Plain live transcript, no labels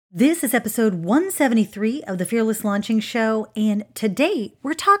This is episode 173 of the Fearless Launching Show, and today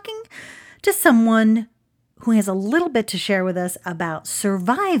we're talking to someone who has a little bit to share with us about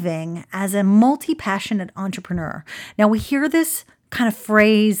surviving as a multi-passionate entrepreneur. Now, we hear this kind of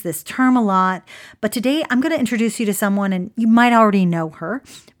phrase, this term a lot, but today I'm going to introduce you to someone, and you might already know her,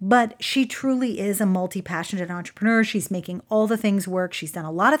 but she truly is a multi-passionate entrepreneur. She's making all the things work. She's done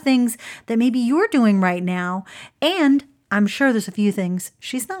a lot of things that maybe you're doing right now, and I'm sure there's a few things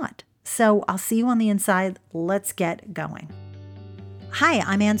she's not. So I'll see you on the inside. Let's get going. Hi,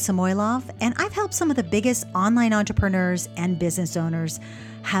 I'm Anne Samoilov, and I've helped some of the biggest online entrepreneurs and business owners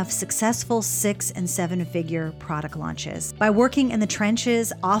have successful 6- and 7-figure product launches. By working in the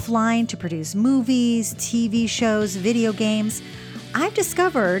trenches offline to produce movies, TV shows, video games, I've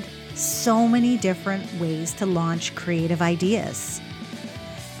discovered so many different ways to launch creative ideas.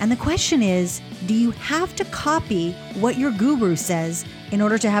 And the question is, do you have to copy what your guru says in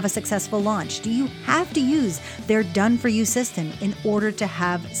order to have a successful launch? Do you have to use their done-for-you system in order to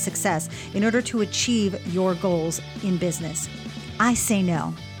have success, in order to achieve your goals in business? I say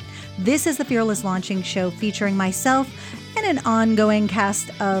no. This is the Fearless Launching Show featuring myself and an ongoing cast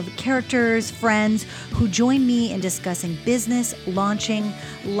of characters, friends who join me in discussing business, launching,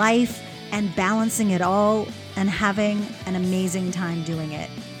 life, and balancing it all and having an amazing time doing it.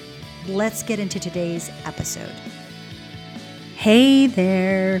 Let's get into today's episode. Hey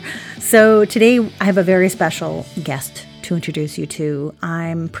there. So today I have a very special guest to introduce you to.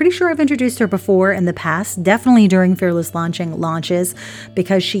 I'm pretty sure I've introduced her before in the past, definitely during Fearless Launching launches,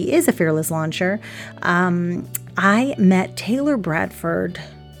 because she is a fearless launcher. I met Taylor Bradford,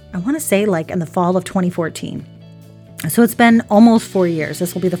 I want to say like in the fall of 2014. So it's been almost 4 years.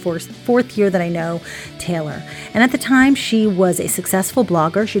 This will be the fourth year that I know Taylor. And at the time, she was a successful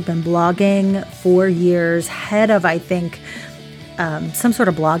blogger. She'd been blogging for years, head of, I think, some sort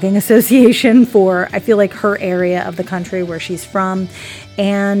of blogging association for, I feel like, her area of the country where she's from.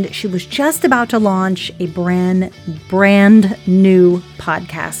 And she was just about to launch a brand new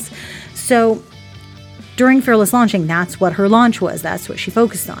podcast. So during Fearless Launching, that's what her launch was. That's what she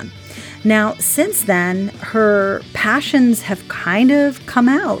focused on. Now, since then, her passions have kind of come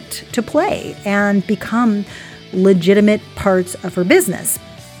out to play and become legitimate parts of her business.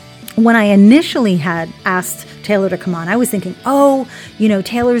 When I initially had asked Taylor to come on, I was thinking,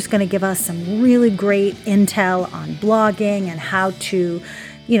 Taylor's going to give us some really great intel on blogging and how to,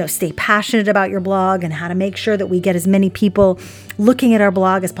 stay passionate about your blog and how to make sure that we get as many people looking at our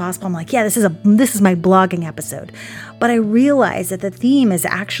blog as possible. I'm like, yeah, this is my blogging episode. But I realized that the theme is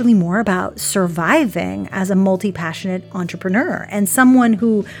actually more about surviving as a multi-passionate entrepreneur and someone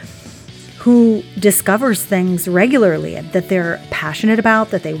who discovers things regularly that they're passionate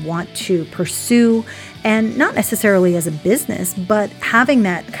about, that they want to pursue, and not necessarily as a business, but having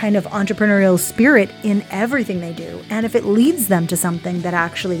that kind of entrepreneurial spirit in everything they do. And if it leads them to something that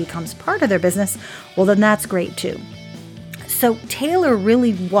actually becomes part of their business, well, then that's great too. So Taylor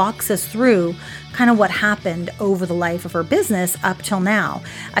really walks us through kind of what happened over the life of her business up till now.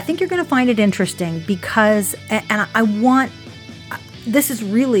 I think you're going to find it interesting because, and this is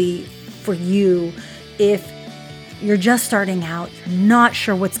really for you if you're just starting out, you're not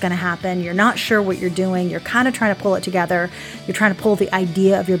sure what's going to happen, you're not sure what you're doing, you're kind of trying to pull it together, you're trying to pull the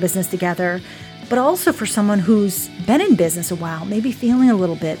idea of your business together, but also for someone who's been in business a while, maybe feeling a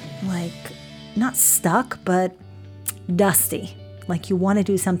little bit like not stuck, but dusty, like you want to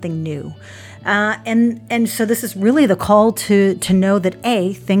do something new. And so this is really the call to know that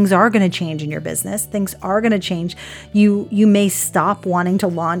things are going to change in your business. Things are going to change. You may stop wanting to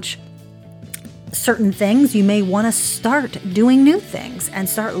launch certain things. You may want to start doing new things and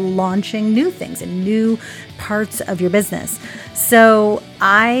start launching new things and new parts of your business. So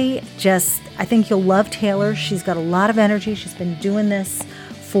I think you'll love Taylor. She's got a lot of energy. She's been doing this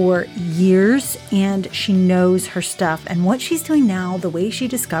for years and she knows her stuff. And what she's doing now, the way she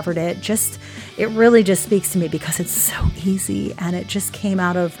discovered it, it really just speaks to me because it's so easy and it just came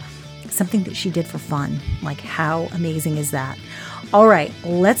out of something that she did for fun. Like, how amazing is that? All right,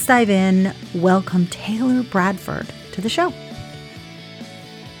 let's dive in. Welcome Taylor Bradford to the show.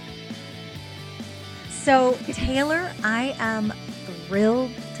 So Taylor, I am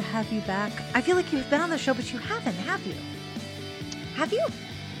thrilled to have you back. I feel like you've been on the show, but you haven't, have you? Have you?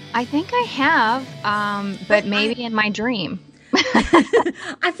 I think I have, but maybe in my dream.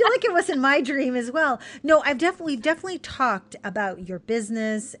 I feel like it was in my dream as well. No, we've definitely talked about your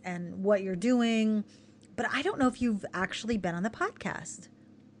business and what you're doing, but I don't know if you've actually been on the podcast.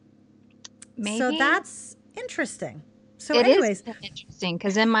 Maybe. So that's interesting. So it anyways. is interesting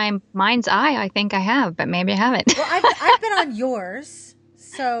because in my mind's eye, I think I have, but maybe I haven't. Well, I've been on yours.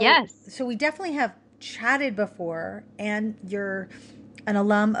 Yes. So we definitely have chatted before, and you're an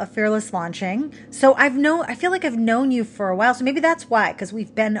alum of Fearless Launching. So I feel like I've known you for a while. So maybe that's why, because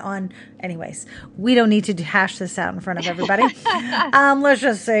we've been on, anyways, we don't need to hash this out in front of everybody. Let's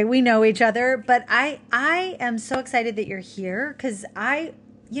just say we know each other, but I am so excited that you're here because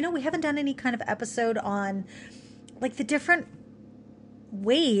we haven't done any kind of episode on like the different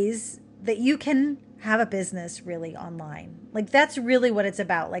ways that you can have a business really online. Like that's really what it's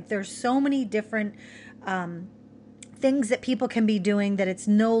about. Like there's so many different, things that people can be doing that it's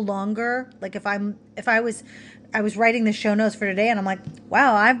no longer like I was writing the show notes for today and I'm like,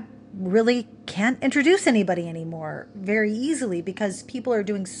 wow, I really can't introduce anybody anymore very easily because people are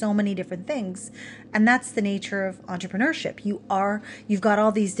doing so many different things. And that's the nature of entrepreneurship. You've got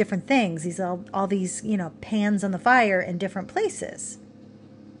all these different things, all these, pans on the fire in different places.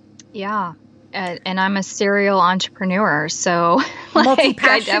 Yeah. And I'm a serial entrepreneur, so I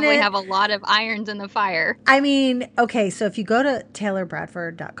definitely have a lot of irons in the fire. I mean, okay, so if you go to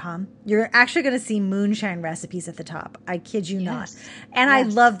taylorbradford.com, you're actually going to see moonshine recipes at the top. I kid you not. And I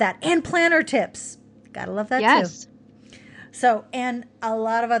love that. And planner tips. Gotta love that too. So, and a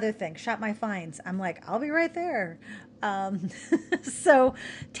lot of other things. Shop my finds. I'm like, I'll be right there. So,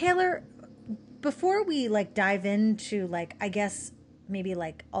 Taylor, before we dive into I guess maybe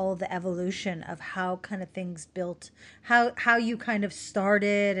all the evolution of how kind of things built, how you kind of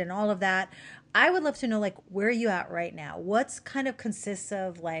started and all of that, I would love to know where are you at right now? What's kind of consists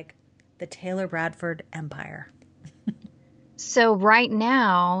of the Taylor Bradford empire? So right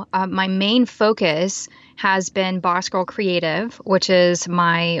now, my main focus has been Boss Girl Creative, which is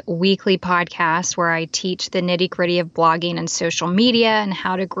my weekly podcast where I teach the nitty-gritty of blogging and social media and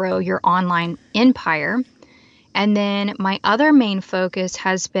how to grow your online empire. And then my other main focus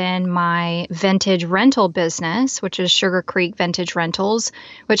has been my vintage rental business, which is Sugar Creek Vintage Rentals,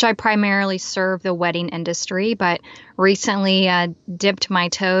 which I primarily serve the wedding industry, but recently dipped my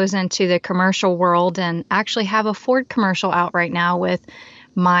toes into the commercial world and actually have a Ford commercial out right now with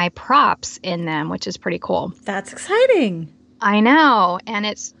my props in them, which is pretty cool. That's exciting. I know. And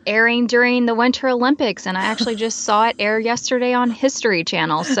it's airing during the Winter Olympics. And I actually just saw it air yesterday on History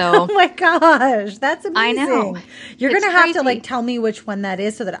Channel. So, oh my gosh, that's amazing. I know. You're going to have to tell me which one that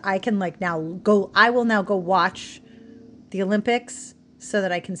is so that I can I will now go watch the Olympics so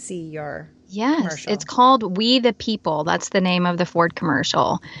that I can see your commercial. It's called We the People. That's the name of the Ford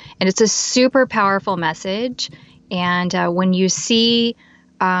commercial. And it's a super powerful message. And when you see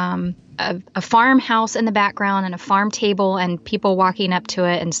a farmhouse in the background and a farm table and people walking up to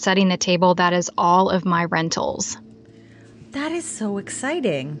it and setting the table, that is all of my rentals. That is so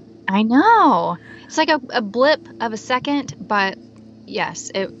exciting. I know. It's like a blip of a second, but yes,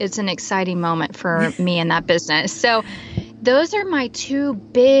 it's an exciting moment for me in that business. So those are my two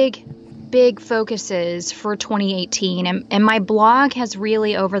big focuses for 2018. And my blog has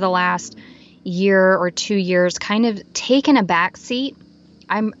really, over the last year or 2 years, kind of taken a back seat.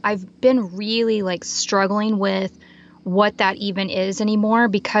 I've been really struggling with what that even is anymore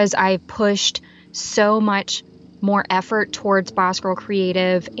because I've pushed so much more effort towards Boss Girl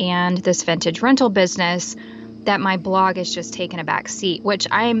Creative and this vintage rental business that my blog has just taken a back seat, which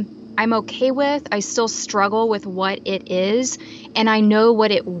I'm okay with. I still struggle with what it is, and I know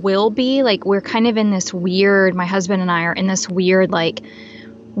what it will be. We're kind of in this weird, my husband and I are in this weird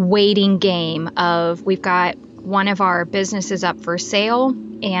waiting game of we've got one of our businesses up for sale,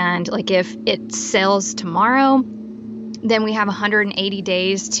 and if it sells tomorrow, then we have 180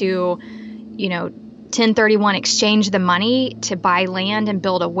 days to 1031 exchange the money to buy land and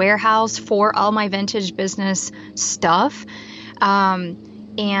build a warehouse for all my vintage business stuff. And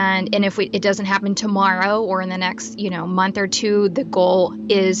if it doesn't happen tomorrow or in the next month or two, the goal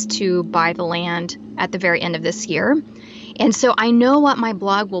is to buy the land at the very end of this year. And so I know what my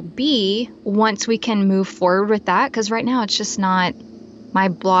blog will be once we can move forward with that, because right now it's just not my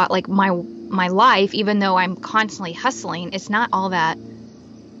blog, my life, even though I'm constantly hustling, it's not all that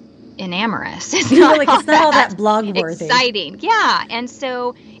enamorous. It's not, it's not all that blog worthy. Exciting. Yeah.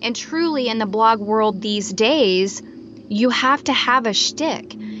 And truly in the blog world these days, you have to have a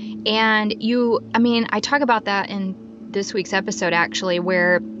shtick. And I talk about that in this week's episode, actually,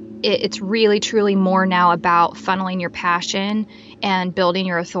 where it's really, truly more now about funneling your passion and building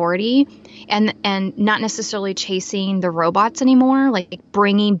your authority and not necessarily chasing the robots anymore,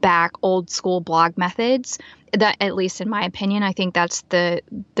 bringing back old school blog methods. That, at least in my opinion, I think that's the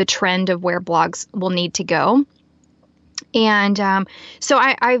trend of where blogs will need to go. And so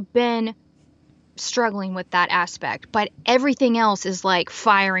I've been struggling with that aspect, but everything else is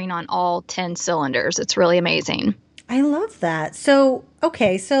firing on all 10 cylinders. It's really amazing. I love that. So,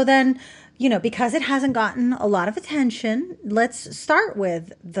 okay, so then, because it hasn't gotten a lot of attention, let's start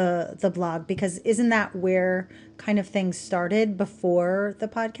with the blog, because isn't that where kind of things started before the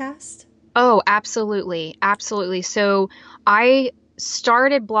podcast? Oh, absolutely. Absolutely. So I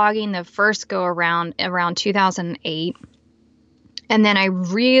started blogging the first go around 2008. And then I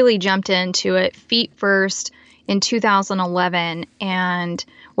really jumped into it feet first in 2011 and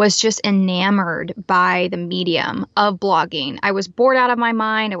was just enamored by the medium of blogging. I was bored out of my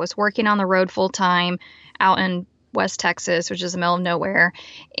mind. I was working on the road full time out in West Texas, which is the middle of nowhere,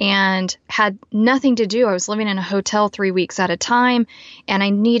 and had nothing to do. I was living in a hotel 3 weeks at a time, and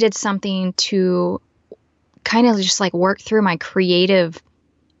I needed something to kind of just like work through my creative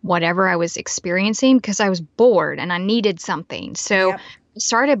whatever I was experiencing because I was bored and I needed something. So Yep. I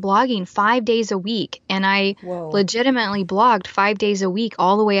started blogging 5 days a week, and I Whoa. legitimately blogged 5 days a week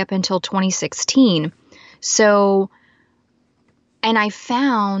all the way up until 2016. So, and I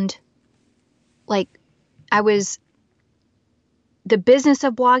found like I was the business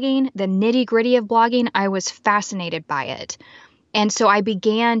of blogging, the nitty gritty of blogging, I was fascinated by it. And so I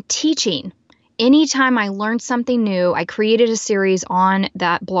began teaching. Anytime I learned something new, I created a series on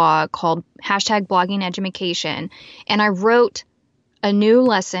that blog called #BloggingEducation. And I wrote a new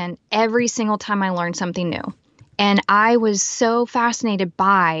lesson every single time I learned something new. And I was so fascinated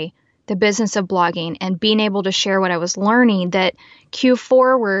by the business of blogging and being able to share what I was learning that Q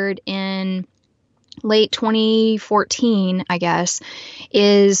Forward in late 2014, I guess,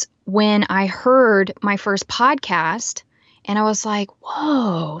 is when I heard my first podcast. And I was like,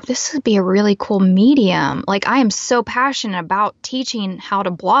 whoa, this would be a really cool medium. Like, I am so passionate about teaching how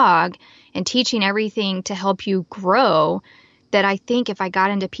to blog and teaching everything to help you grow that I think if I got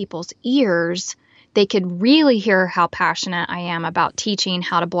into people's ears, they could really hear how passionate I am about teaching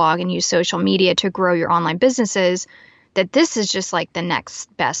how to blog and use social media to grow your online businesses, that this is just like the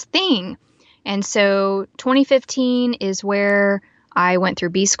next best thing. And so 2015 is where I went through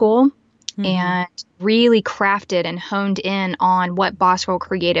B school and really crafted and honed in on what Boss Girl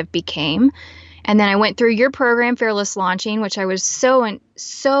Creative became. And then I went through your program, Fearless Launching, which I was so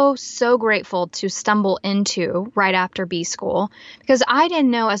grateful to stumble into right after B school, because I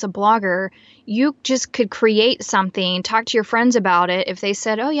didn't know as a blogger, you just could create something, talk to your friends about it. If they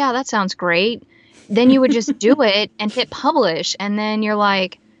said, oh yeah, that sounds great, then you would just do it and hit publish. And then you're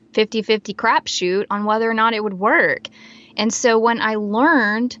like 50-50 crapshoot on whether or not it would work. And so when I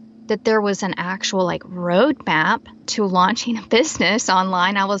learned that there was an actual like roadmap to launching a business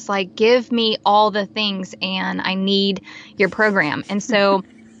online, I was like, give me all the things and I need your program. And so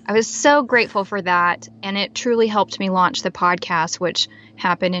I was so grateful for that. And it truly helped me launch the podcast, which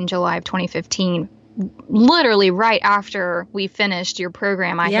happened in July of 2015, literally right after we finished your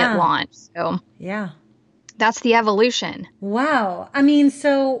program, I hit launch. So Yeah. that's the evolution. Wow. I mean,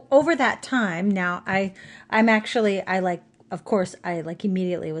 so over that time now, I'm actually, of course, I like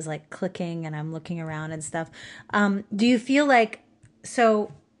immediately was like clicking and I'm looking around and stuff. Do you feel like,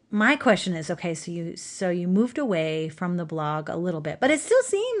 so my question is, okay, so you moved away from the blog a little bit, but it still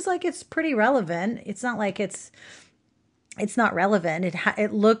seems like it's pretty relevant. It's not like it's not relevant.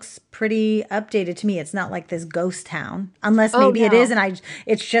 It looks pretty updated to me. It's not like this ghost town, unless maybe it is, and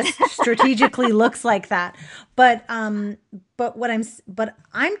it's just strategically looks like that. But I'm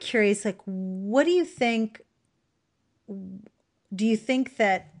curious. Like, what do you think? Do you think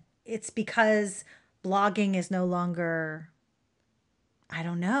that it's because blogging is no longer, I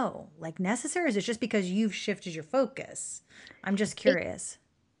don't know, like necessary? Or is it just because you've shifted your focus? I'm just curious.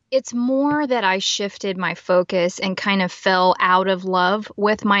 It's more that I shifted my focus and kind of fell out of love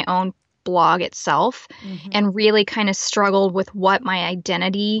with my own blog itself and really kind of struggled with what my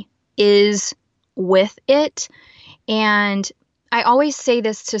identity is with it. And I always say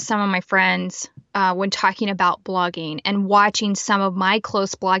this to some of my friends when talking about blogging and watching some of my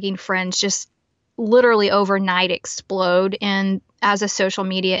close blogging friends just literally overnight explode as a social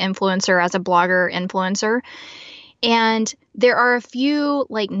media influencer, as a blogger influencer. And there are a few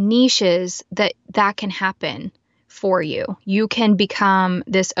like niches that can happen for you. You can become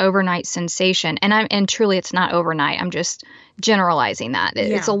this overnight sensation. And truly it's not overnight. I'm just generalizing that.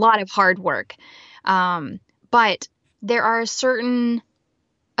 It's a lot of hard work. But there are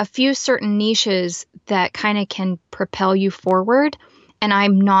a few certain niches that kind of can propel you forward. And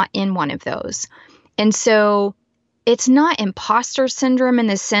I'm not in one of those. And so it's not imposter syndrome in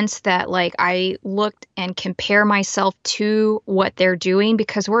the sense that like I looked and compare myself to what they're doing,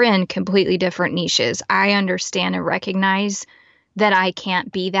 because we're in completely different niches. I understand and recognize that I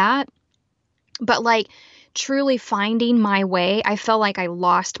can't be that. But like truly finding my way. I felt like I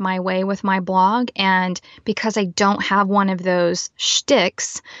lost my way with my blog. And because I don't have one of those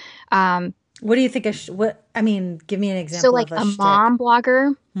shticks, what do you think? Give me an so example like of a a shtick. mom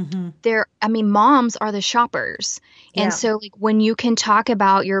blogger, Mm-hmm. moms are the shoppers. And Yeah. so like when you can talk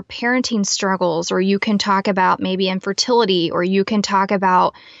about your parenting struggles, or you can talk about maybe infertility, or you can talk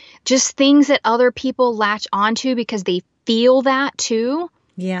about just things that other people latch onto because they feel that too.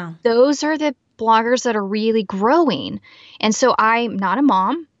 Yeah. Those are the bloggers that are really growing. And so I'm not a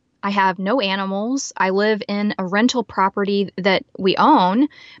mom. I have no animals. I live in a rental property that we own,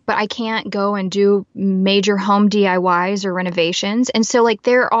 but I can't go and do major home DIYs or renovations. And so like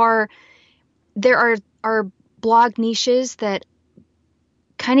there are blog niches that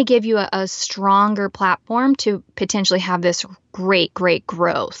kind of give you a stronger platform to potentially have this great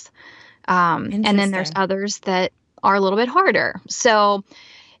growth. And then there's Interesting. others that are a little bit harder. So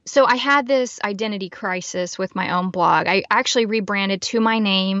I had this identity crisis with my own blog. I actually rebranded to my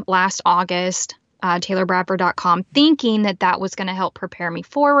name last August, taylorbradford.com, thinking that that was going to help prepare me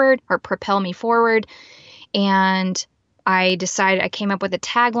forward or propel me forward. And I came up with a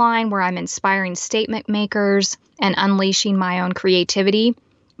tagline where I'm inspiring statement makers and unleashing my own creativity.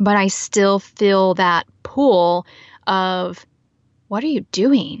 But I still feel that pull of, what are you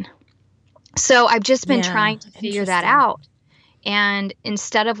doing? So I've just been Yeah. trying to figure that Interesting. out. And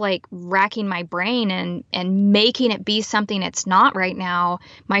instead of like racking my brain and making it be something it's not right now,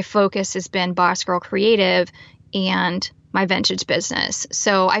 my focus has been Boss Girl Creative and my vintage business.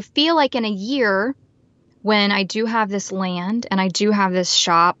 So I feel like in a year, when I do have this land and I do have this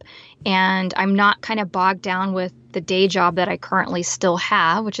shop, and I'm not kind of bogged down with the day job that I currently still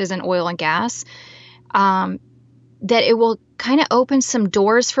have, which is in oil and gas, that it will kind of open some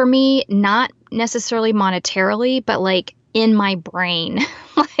doors for me, not necessarily monetarily, but like in my brain,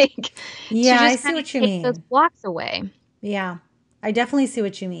 like to Yeah, I just see kind of what you take those mean. blocks away. Yeah, I definitely see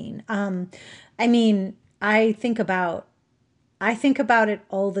what you mean. I mean, I think about it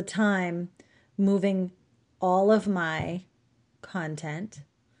all the time, moving all of my content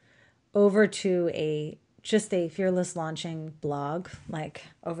over to just a fearless launching blog, like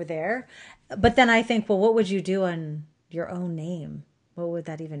over there. But then I think, well, what would you do on your own name? What would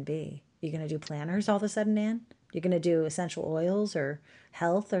that even be? You're going to do planners all of a sudden, Nan? You're going to do essential oils or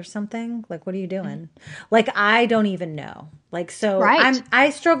health or something? Like, what are you Mhm. doing? Like, I don't even know. Like, so Right. I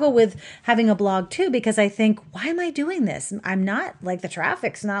struggle with having a blog too, because I think, why am I doing this? I'm not like, the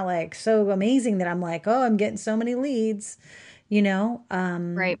traffic's not like so amazing that I'm like, oh, I'm getting so many leads, you know?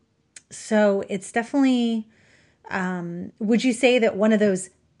 Right. So it's definitely, would you say that one of those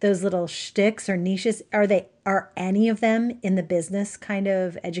little shticks or niches, are any of them in the business kind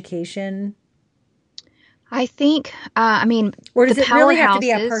of education? I think, Or the does it really have to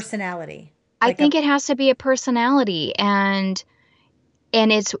be a powerhouses, personality? I Like a think it has to be a personality, and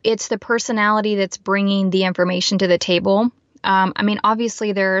it's the personality that's bringing the information to the table.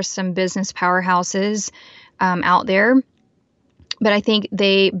 Obviously there are some business powerhouses out there, but I think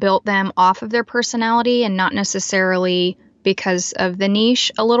they built them off of their personality and not necessarily because of the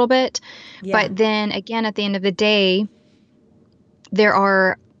niche a little bit. yeah. But then again, at the end of the day, there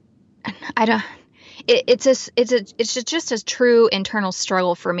are, I don't, it's just a true internal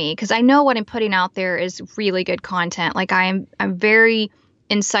struggle for me, because I know what I'm putting out there is really good content. Like I'm very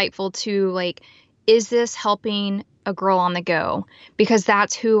insightful to like, is this helping a girl on the go? Because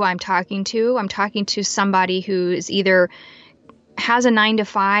that's who I'm talking to. I'm talking to somebody who is either has a 9 to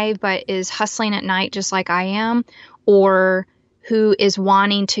 5 but is hustling at night just like I am, or who is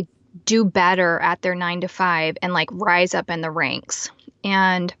wanting to do better at their 9 to 5 and like rise up in the ranks.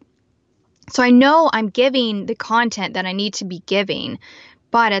 And so I know I'm giving the content that I need to be giving,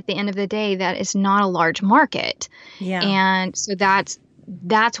 but at the end of the day, that is not a large market. Yeah. And so that's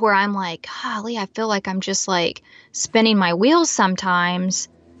where I'm like, golly, I feel like I'm just like spinning my wheels sometimes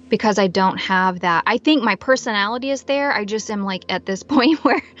because I don't have that. I think my personality is there. I just am like at this point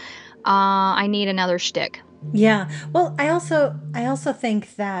where I need another shtick. Yeah. Well, I also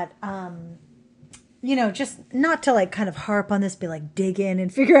think that just not to like kind of harp on this, be like dig in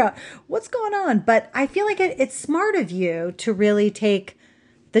and figure out what's going on, but I feel like it's smart of you to really take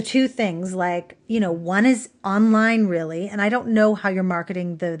the two things, like, one is online really, and I don't know how you're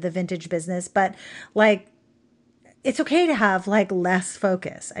marketing the vintage business, but like, it's okay to have like less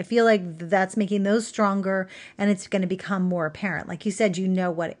focus. I feel like that's making those stronger, and it's going to become more apparent. Like you said,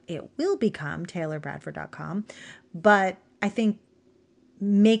 what it will become, taylorbradford.com. But I think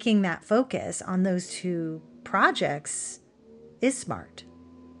making that focus on those two projects is smart.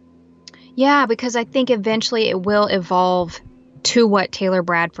 Yeah, because I think eventually it will evolve to what Taylor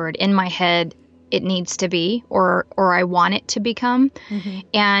Bradford in my head it needs to be or I want it to become.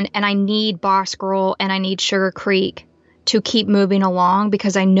 And I need Boss Girl and I need Sugar Creek to keep moving along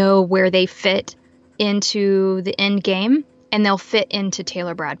because I know where they fit into the end game and they'll fit into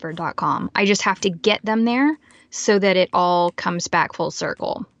taylorbradford.com. I just have to get them there so that it all comes back full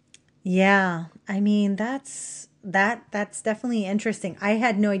circle. Yeah. I mean, that's definitely interesting. I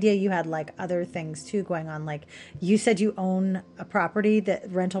had no idea you had like other things too going on. Like you said you own a property, that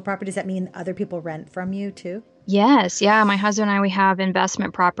rental property. Does that mean other people rent from you too? Yes. Yeah. My husband and I, we have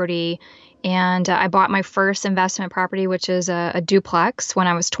investment property. And I bought my first investment property, which is a duplex, when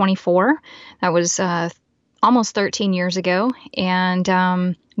I was 24. That was almost 13 years ago.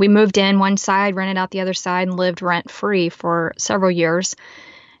 And we moved in one side, rented out the other side, and lived rent free for several years.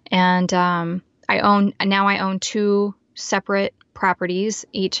 And I own two separate properties,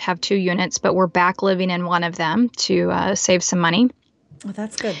 each have 2 units, but we're back living in one of them to save some money. Well,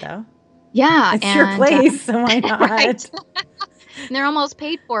 that's good though. Yeah. It's your place, so why not? Right. And they're almost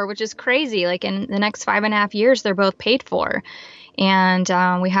paid for, which is crazy. Like in the next 5.5 years, they're both paid for.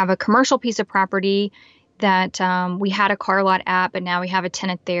 And we have a commercial piece of property that we had a car lot at, but now we have a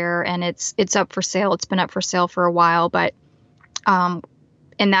tenant there, and it's up for sale. It's been up for sale for a while, but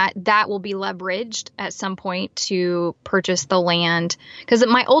and that will be leveraged at some point to purchase the land. Because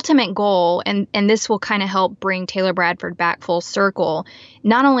my ultimate goal, and this will kind of help bring Taylor Bradford back full circle,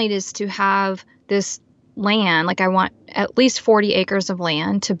 not only is to have this land, like I want at least 40 acres of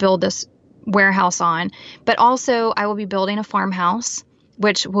land to build this warehouse on, but also I will be building a farmhouse,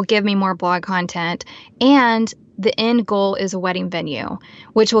 which will give me more blog content. And the end goal is a wedding venue,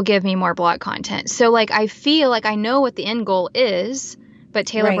 which will give me more blog content. So like, I feel like I know what the end goal is, but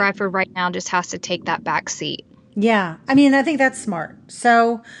Taylor Bradford right now just has to take that back seat. Yeah. I mean, I think that's smart.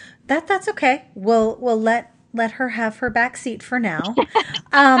 So that's okay. We'll let her have her back seat for now.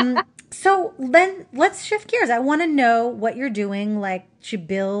 So then let's shift gears. I want to know what you're doing, like to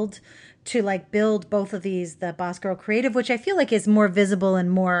build both of these, the Boss Girl Creative, which I feel like is more visible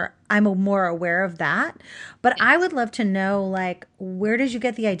and I'm more aware of that. But I would love to know, like, where did you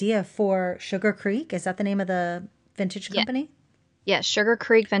get the idea for Sugar Creek? Is that the name of the vintage company? Yes, Sugar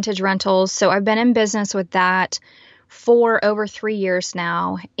Creek Vintage Rentals. So I've been in business with that for over 3 years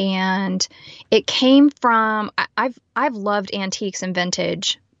now, and it came from I've loved antiques and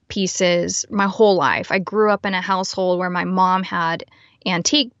vintage pieces my whole life. I grew up in a household where my mom had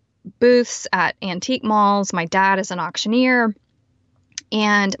antique booths at antique malls. My dad is an auctioneer,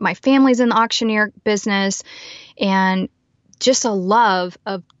 and my family's in the auctioneer business, and just a love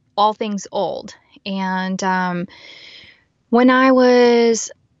of all things old. And when I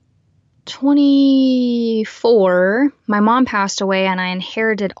was 24, my mom passed away and I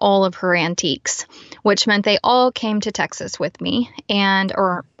inherited all of her antiques, which meant they all came to Texas with me,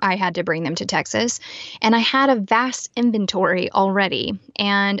 or I had to bring them to Texas. And I had a vast inventory already.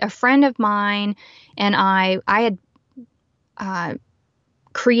 And a friend of mine and I had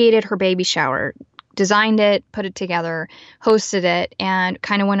created her baby shower, designed it, put it together, hosted it, and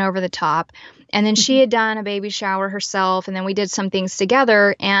kind of went over the top. And then she had done a baby shower herself, and then we did some things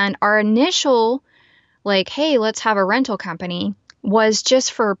together. And our initial, like, hey, let's have a rental company, was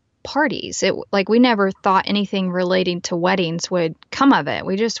just for parties. We never thought anything relating to weddings would come of it.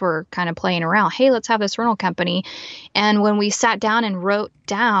 We just were kind of playing around. Hey, let's have this rental company. And when we sat down and wrote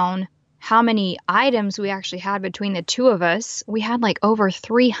down how many items we actually had between the two of us, we had like over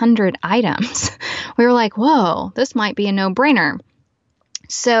 300 items. We were like, whoa, this might be a no-brainer.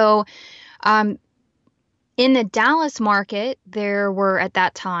 So in the Dallas market, there were at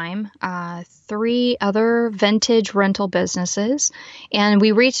that time 3 other vintage rental businesses, and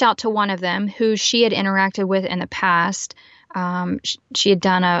we reached out to one of them who she had interacted with in the past. She had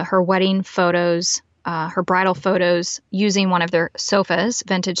done her wedding photos, her bridal photos, using one of their sofas,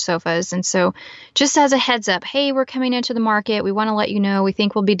 vintage sofas. And so just as a heads up, hey, we're coming into the market. We want to let you know, we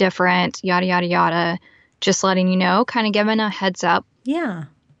think we'll be different, yada, yada, yada. Just letting you know, kind of giving a heads up. Yeah.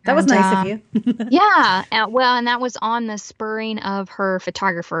 That was nice of you. Yeah. And that was on the spurring of her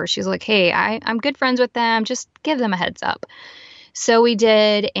photographer. She's like, hey, I'm good friends with them. Just give them a heads up. So we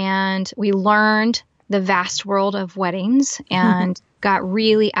did, and we learned the vast world of weddings and got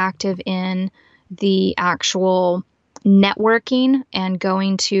really active in the actual networking and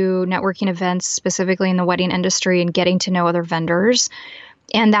going to networking events, specifically in the wedding industry, and getting to know other vendors.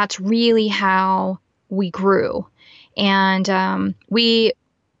 And that's really how we grew. And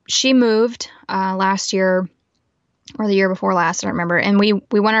she moved last year or the year before last, I don't remember. And we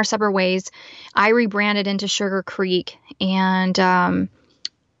went our separate ways. I rebranded into Sugar Creek, and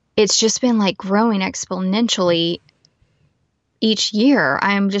it's just been like growing exponentially each year.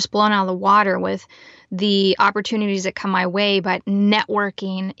 I am just blown out of the water with the opportunities that come my way, but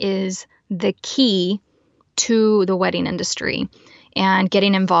networking is the key to the wedding industry and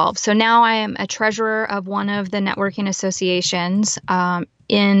getting involved. So now I am a treasurer of one of the networking associations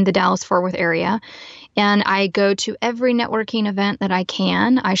in the Dallas-Fort Worth area. And I go to every networking event that I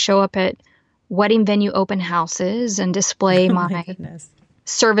can. I show up at wedding venue open houses and display my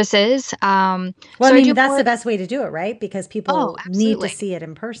services. Well, I mean, that's the best way to do it, right? Because people need to see it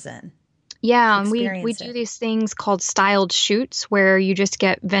in person. Yeah, and we do these things called styled shoots where you just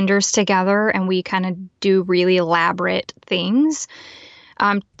get vendors together and we kind of do really elaborate things.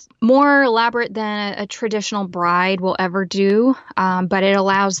 More elaborate than a traditional bride will ever do, but it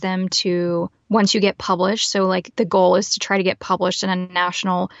allows them to, once you get published, so like the goal is to try to get published in a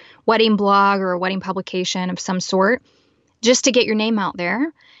national wedding blog or a wedding publication of some sort, just to get your name out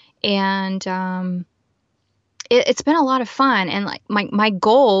there. And it's been a lot of fun. And like my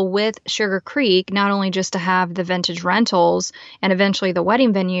goal with Sugar Creek, not only just to have the vintage rentals and eventually the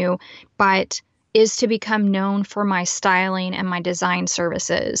wedding venue, but is to become known for my styling and my design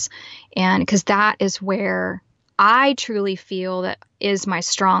services. And because that is where I truly feel that is my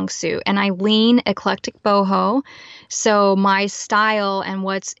strong suit. And I lean eclectic boho. So my style and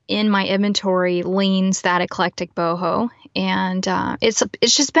what's in my inventory leans that eclectic boho. And it's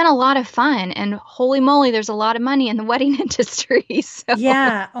just been a lot of fun. And holy moly, there's a lot of money in the wedding industry. So.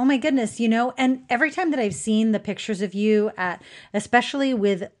 Yeah. Oh my goodness. And every time that I've seen the pictures of you especially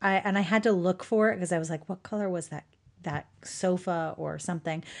with, and I had to look for it because I was like, what color was that sofa or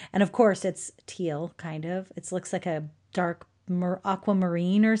something? And of course it's teal kind of. It looks like a dark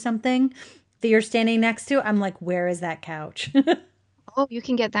aquamarine or something that you're standing next to. I'm like, where is that couch? Oh, you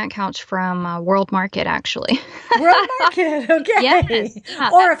can get that couch from World Market, actually. World Market, okay. Yes. Yeah,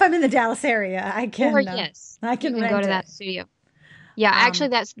 or if I'm in the Dallas area, I can. Yes, I can go to that studio. Yeah, actually,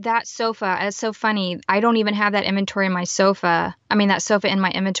 that sofa. It's so funny. I don't even have that inventory in my sofa. I mean, that sofa in my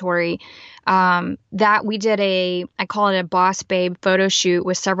inventory. That we did I call it a Boss Babe photo shoot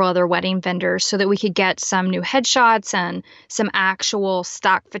with several other wedding vendors so that we could get some new headshots and some actual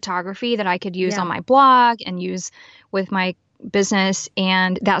stock photography that I could use on my blog and use with my business.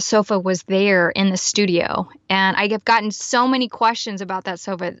 And that sofa was there in the studio, and I have gotten so many questions about that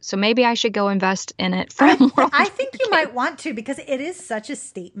sofa, so maybe I should go invest in it from I think you might want to, because it is such a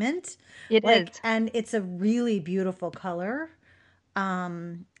statement. It is, and it's a really beautiful color.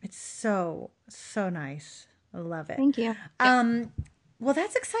 It's so nice. I love it. Thank you. Well,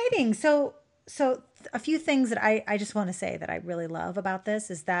 that's exciting. So a few things that I just want to say that I really love about this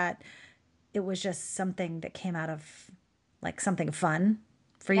is that it was just something that came out of like something fun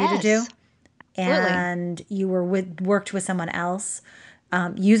for you to do. And you worked with someone else,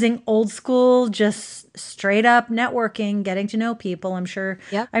 using old school, just straight up networking, getting to know people. I'm sure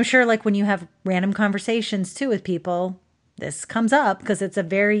like when you have random conversations too with people, this comes up because it's a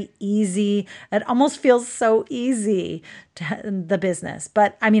very easy, it almost feels so easy to the business.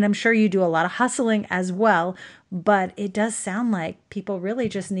 But I mean, I'm sure you do a lot of hustling as well, but it does sound like people really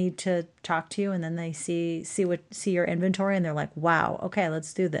just need to talk to you, and then they see your inventory and they're like, wow, okay,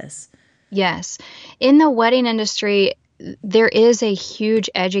 let's do this. Yes. In the wedding industry, there is a huge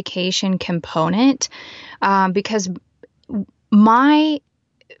education component, because my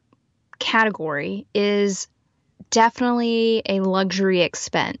category is definitely a luxury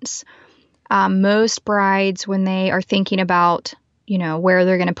expense. Most brides, when they are thinking about, where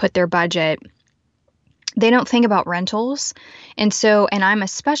they're going to put their budget, they don't think about rentals. And I'm a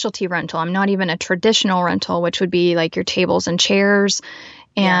specialty rental. I'm not even a traditional rental, which would be like your tables and chairs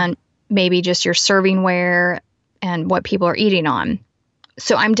and maybe just your servingware and what people are eating on.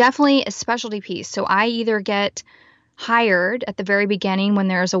 So I'm definitely a specialty piece. So I either get hired at the very beginning when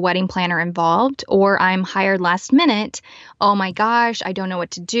there's a wedding planner involved, or I'm hired last minute. Oh my gosh, I don't know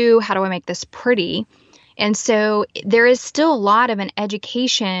what to do. How do I make this pretty? And so there is still a lot of an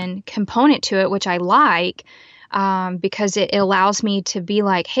education component to it, which I like, because it allows me to be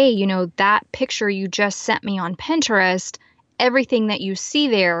like, hey, that picture you just sent me on Pinterest, everything that you see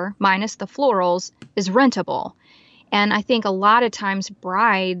there, minus the florals, is rentable. And I think a lot of times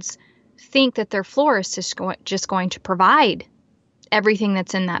brides think that their florist is just going to provide everything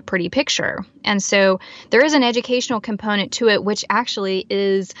that's in that pretty picture. And so there is an educational component to it, which actually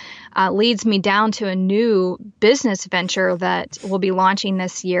leads me down to a new business venture that we'll be launching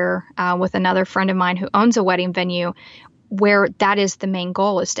this year with another friend of mine who owns a wedding venue, where that is the main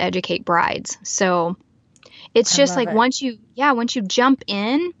goal, is to educate brides. So it's just like once you jump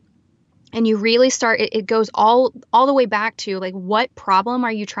in and you really start, it goes all the way back to like, what problem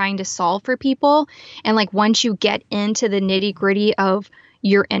are you trying to solve for people? And like, once you get into the nitty gritty of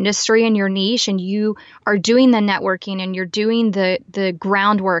your industry and your niche, and you are doing the networking, and you're doing the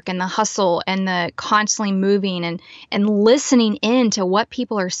groundwork and the hustle and the constantly moving and listening in to what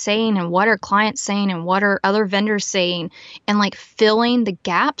people are saying and what are clients saying and what are other vendors saying, and like filling the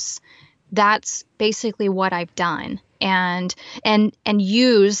gaps, that's basically what I've done. And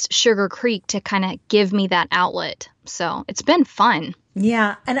used Sugar Creek to kind of give me that outlet. So it's been fun.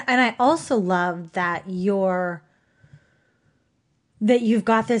 Yeah, and I also love that you've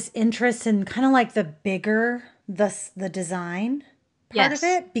got this interest in kind of like the bigger the design part of Yes.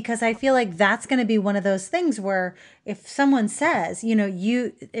 it, because I feel like that's going to be one of those things where if someone says,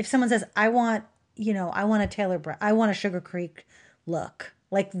 if someone says, I want a I want a Sugar Creek look,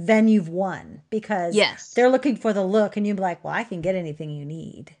 like then you've won, because Yes. they're looking for the look and you'd be like, well, I can get anything you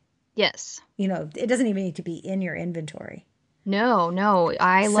need. Yes. It doesn't even need to be in your inventory. No,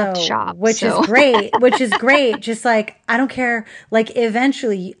 I love to shop. Which is great, Just like, I don't care. Like,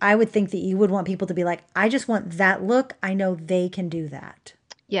 eventually I would think that you would want people to be like, I just want that look. I know they can do that.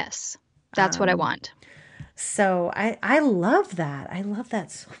 Yes, that's what I want. So I love that. I love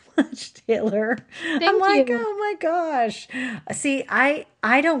that so much, Taylor. I'm like, you. oh my gosh. See, I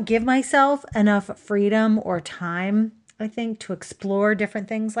don't give myself enough freedom or time, I think, to explore different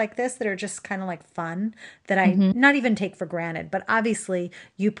things like this that are just kind of like fun, that I not even take for granted. But obviously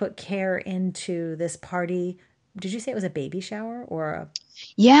you put care into this party. Did you say it was a baby shower or a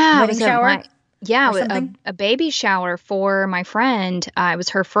wedding shower? Or something? A baby shower for my friend. It was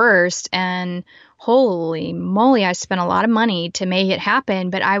her first, and holy moly, I spent a lot of money to make it happen,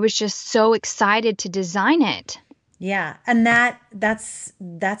 but I was just so excited to design it. Yeah, and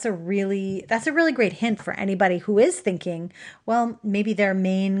that's a really great hint for anybody who is thinking, well, maybe their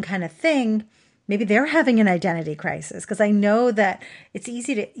main kind of thing, maybe they're having an identity crisis, because I know that it's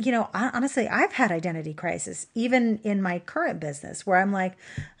easy to, honestly, I've had identity crisis even in my current business, where I'm like,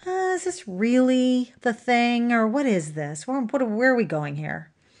 is this really the thing, or what is this? Where are we going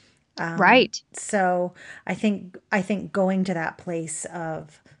here? Right. So I think going to that place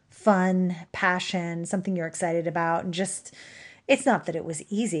of fun, passion, something you're excited about, and just, it's not that it was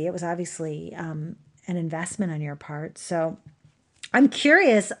easy. It was obviously an investment on your part. So I'm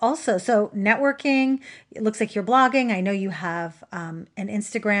curious also. So networking, it looks like you're blogging. I know you have an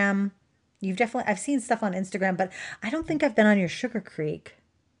Instagram. I've seen stuff on Instagram, but I don't think I've been on your Sugar Creek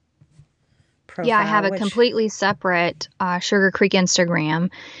profile. Yeah, I have a completely separate Sugar Creek Instagram,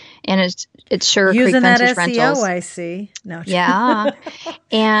 and it's Sugar Creek using that Vintage SEO, Rentals. I see. No. Yeah.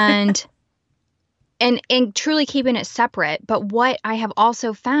 and truly keeping it separate. But what I have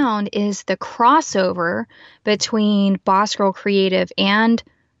also found is the crossover between Boss Girl Creative and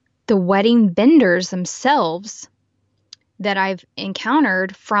the wedding vendors themselves that I've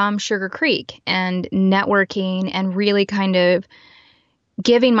encountered from Sugar Creek, and networking and really kind of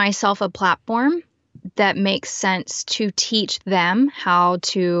giving myself a platform that makes sense to teach them how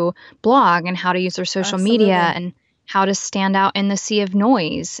to blog and how to use their social media and how to stand out in the sea of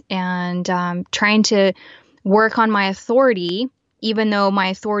noise, and trying to work on my authority, even though my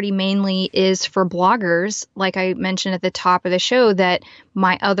authority mainly is for bloggers. Like I mentioned at the top of the show, that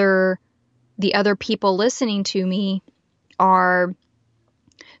the other people listening to me are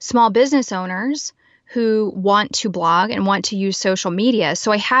small business owners who want to blog and want to use social media.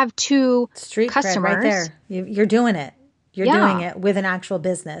 So I have two street customers. Cred right there. You're doing it. You're doing it with an actual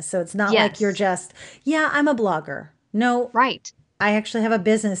business. So it's not like you're just, I'm a blogger. No. Right. I actually have a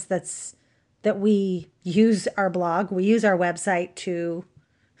business that we use our blog. We use our website to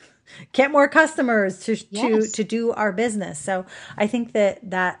get more customers to do our business. So I think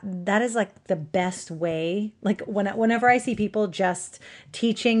that is like the best way. Like whenever I see people just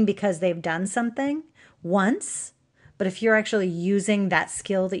teaching because they've done something once, but if you're actually using that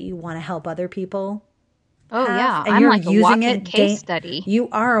skill that you want to help other people. Oh yeah, and I'm you're like a using walking case study. You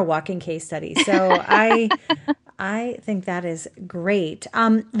are a walking case study. So I think that is great.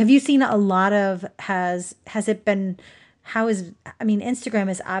 Have you seen a lot of, has it been, Instagram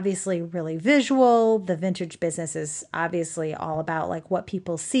is obviously really visual. The vintage business is obviously all about like what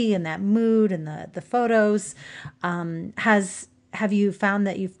people see and that mood and the photos. Have you found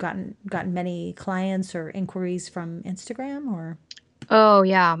that you've gotten many clients or inquiries from Instagram or? Oh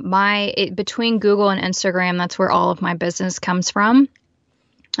yeah, between Google and Instagram, that's where all of my business comes from.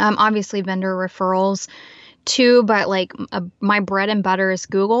 Obviously vendor referrals too, but like my bread and butter is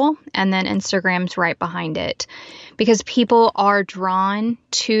Google, and then Instagram's right behind it, because people are drawn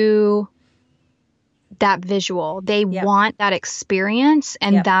to that visual. They want that experience,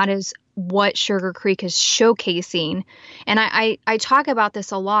 and that is what Sugar Creek is showcasing. And I talk about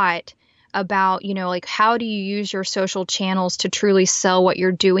this a lot about, like how do you use your social channels to truly sell what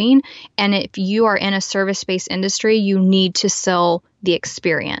you're doing? And if you are in a service-based industry, you need to sell the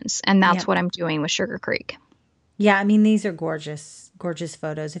experience. And that's what I'm doing with Sugar Creek. Yeah, I mean, these are gorgeous, gorgeous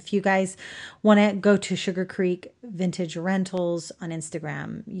photos. If you guys want to go to Sugar Creek Vintage Rentals on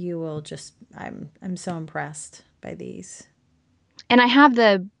Instagram, you will just, I'm so impressed by these. And I have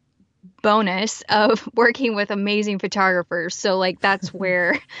the bonus of working with amazing photographers. So like that's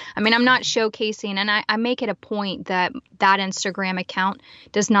where, I'm not showcasing, and I make it a point that Instagram account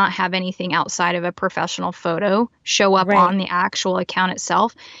does not have anything outside of a professional photo show up on the actual account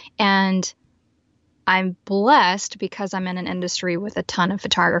itself. And I'm blessed because I'm in an industry with a ton of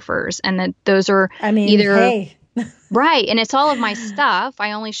photographers, and that those are hey. Right. And it's all of my stuff.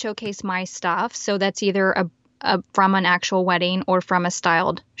 I only showcase my stuff. So that's either from an actual wedding or from a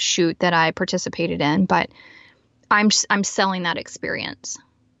styled shoot that I participated in. But I'm selling that experience.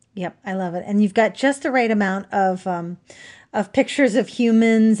 Yep. I love it. And you've got just the right amount of pictures of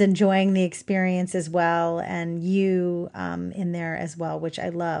humans enjoying the experience as well. And you in there as well, which I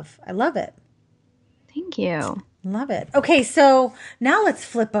love. I love it. Thank you. Love it. Okay. So now let's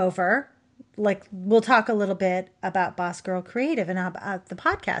flip over. Like, we'll talk a little bit about Boss Girl Creative and about the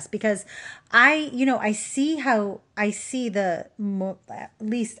podcast, because I see the at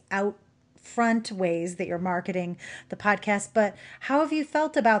least out front ways that you're marketing the podcast, but how have you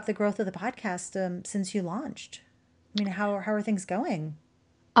felt about the growth of the podcast since you launched? How are things going?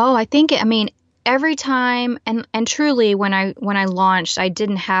 Oh, I think, every time, and truly when I launched, I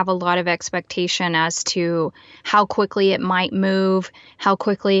didn't have a lot of expectation as to how quickly it might move, how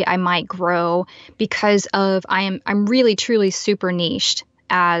quickly I might grow, because of I'm really truly super niched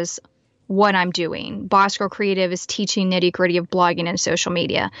as what I'm doing. Boss Girl Creative is teaching nitty-gritty of blogging and social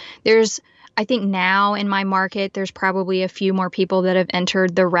media. I think now in my market, there's probably a few more people that have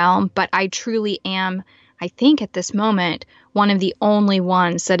entered the realm, but I truly am, I think at this moment, one of the only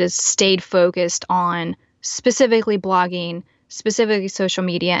ones that has stayed focused on specifically blogging, specifically social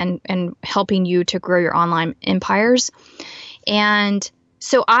media, and helping you to grow your online empires. And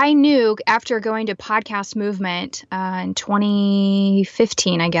so I knew after going to Podcast Movement in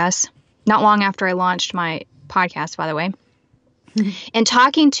 2015, I guess, not long after I launched my podcast, by the way, and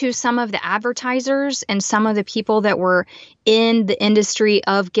talking to some of the advertisers and some of the people that were in the industry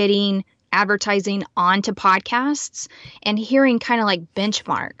of getting advertising onto podcasts and hearing kind of like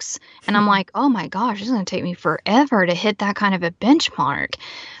benchmarks. And I'm like, oh my gosh, it's going to take me forever to hit that kind of a benchmark.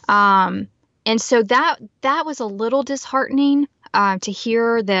 And so that was a little disheartening to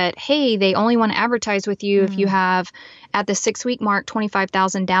hear that, hey, they only want to advertise with you if you have at the 6-week mark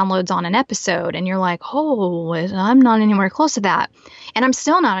 25,000 downloads on an episode. And you're like, oh, I'm not anywhere close to that. And I'm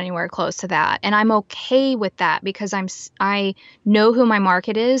still not anywhere close to that. And I'm okay with that because I know who my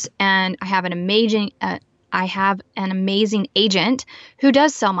market is, and I have an amazing agent who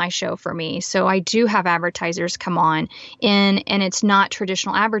does sell my show for me. So I do have advertisers come on and it's not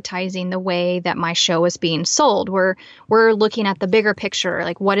traditional advertising the way that my show is being sold. We're looking at the bigger picture,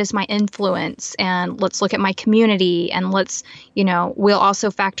 like what is my influence, and let's look at my community, and we'll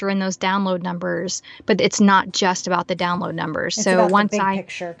also factor in those download numbers, but it's not just about the download numbers. It's about the big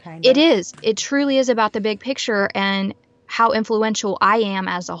picture, kind of. It truly is about the big picture and how influential I am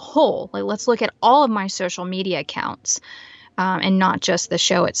as a whole. Like, let's look at all of my social media accounts and not just the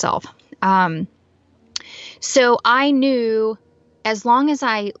show itself. So I knew as long as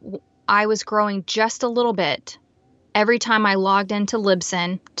I was growing just a little bit every time I logged into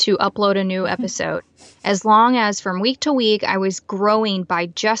Libsyn to upload a new episode, as long as from week to week I was growing by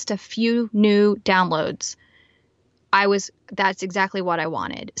just a few new downloads, that's exactly what I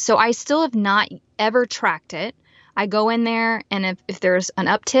wanted. So I still have not ever tracked it. I go in there, and if there's an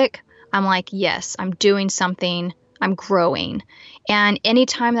uptick, I'm like, yes, I'm doing something. I'm growing. And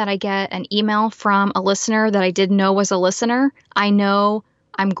anytime that I get an email from a listener that I didn't know was a listener, I know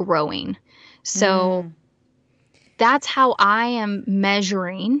I'm growing. So that's how I am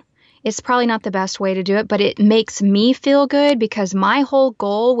measuring. It's probably not the best way to do it, but it makes me feel good because my whole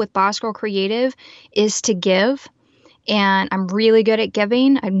goal with Boss Girl Creative is to give. And I'm really good at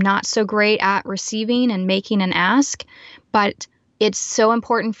giving. I'm not so great at receiving and making an ask, but it's so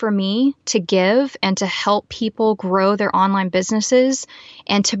important for me to give and to help people grow their online businesses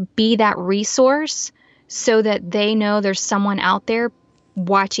and to be that resource so that they know there's someone out there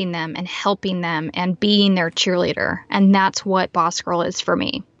watching them and helping them and being their cheerleader. And that's what Boss Girl is for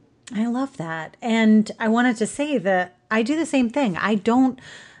me. I love that. And I wanted to say that I do the same thing. I don't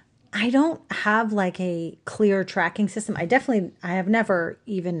I don't have like a clear tracking system. I have never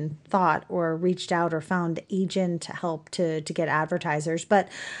even thought or reached out or found agent to help to get advertisers, but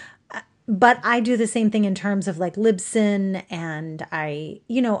I do the same thing in terms of like Libsyn, and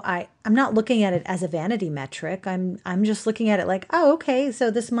I'm not looking at it as a vanity metric. I'm just looking at it like, oh, okay, so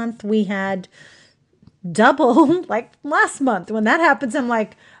this month we had double like last month. When that happens, I'm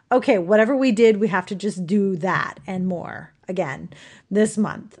like, okay, whatever we did, we have to just do that and more again this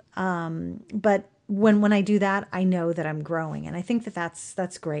month. But when I do that, I know that I'm growing, and I think that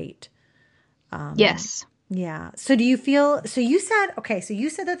that's great. Yes. Yeah. So do you feel, so you said, okay, so you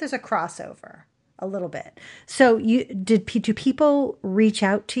said that there's a crossover a little bit. So do people reach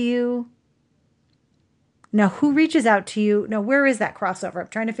out to you? Now, who reaches out to you? No, where is that crossover? I'm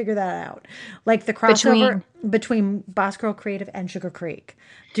trying to figure that out. Like the crossover between Boss Girl Creative and Sugar Creek.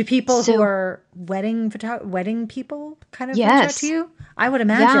 Do people who are wedding people kind of reach out to you? I would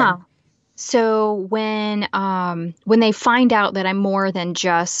imagine. Yeah. So when they find out that I'm more than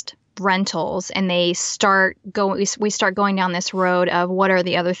just rentals, and we start going down this road of what are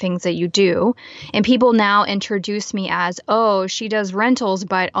the other things that you do, and people now introduce me as, oh, she does rentals,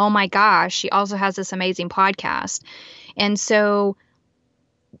 but oh my gosh, she also has this amazing podcast. And so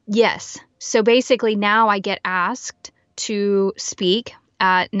yes, so basically now I get asked to speak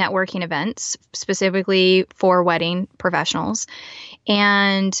at networking events specifically for wedding professionals,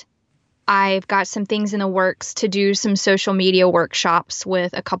 and I've got some things in the works to do some social media workshops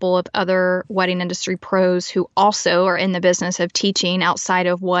with a couple of other wedding industry pros who also are in the business of teaching outside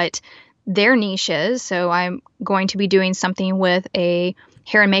of what their niche is. So I'm going to be doing something with a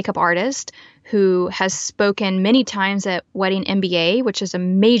hair and makeup artist who has spoken many times at Wedding MBA, which is a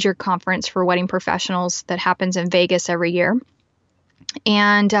major conference for wedding professionals that happens in Vegas every year.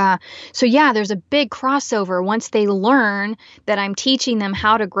 And so, yeah, there's a big crossover. Once they learn that I'm teaching them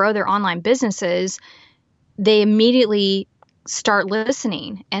how to grow their online businesses, they immediately start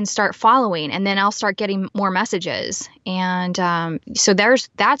listening and start following, and then I'll start getting more messages. And so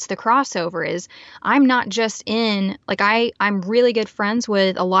that's the crossover. Is I'm not just in, like, I'm really good friends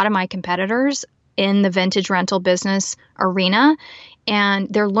with a lot of my competitors in the vintage rental business arena,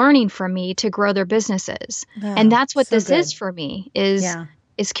 and they're learning from me to grow their businesses. Wow, and that's what this is for me, is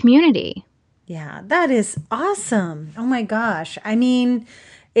community. Yeah, that is awesome. Oh my gosh. I mean,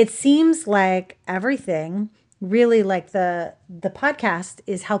 it seems like everything really, like the podcast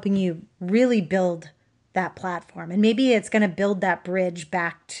is helping you really build that platform. And maybe it's going to build that bridge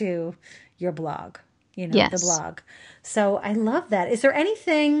back to your blog, the blog. So I love that. Is there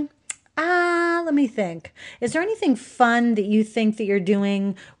anything... let me think. Is there anything fun that you think that you're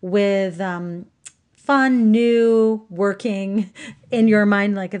doing with fun, new, working in your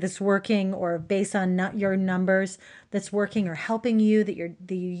mind, like if it's working or based on not your numbers, that's working or helping you that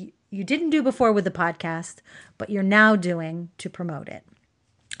you didn't do before with the podcast, but you're now doing to promote it?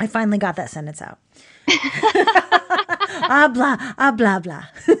 I finally got that sentence out. Blah, blah.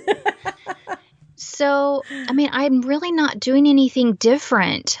 So, I mean, I'm really not doing anything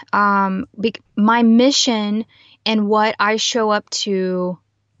different. My mission and what I show up to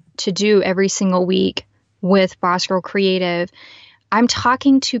do every single week with Boss Girl Creative, I'm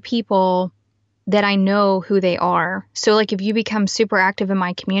talking to people that I know who they are. So, like, if you become super active in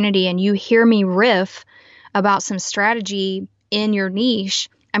my community and you hear me riff about some strategy in your niche,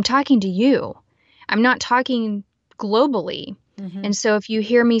 I'm talking to you. I'm not talking globally. Mm-hmm. And so if you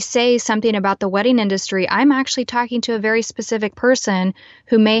hear me say something about the wedding industry, I'm actually talking to a very specific person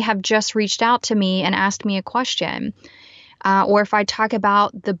who may have just reached out to me and asked me a question. Or if I talk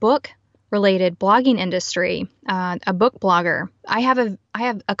about the book-related blogging industry, a book blogger, I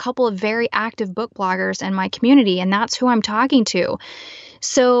have a couple of very active book bloggers in my community, and that's who I'm talking to.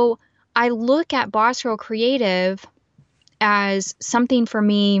 So I look at Boss Girl Creative as something for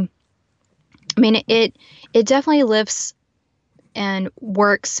me. I mean, it definitely lifts and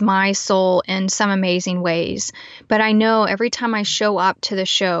works my soul in some amazing ways. But I know every time I show up to the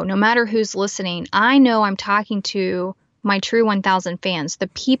show, no matter who's listening, I know I'm talking to my true 1,000 fans, the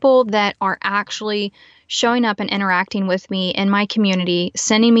people that are actually showing up and interacting with me in my community,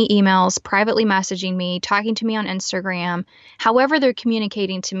 sending me emails, privately messaging me, talking to me on Instagram, however they're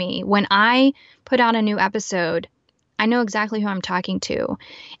communicating to me. When I put out a new episode, I know exactly who I'm talking to.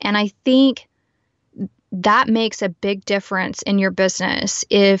 And I think that makes a big difference in your business.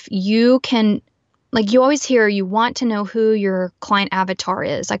 If you can, like, you always hear, you want to know who your client avatar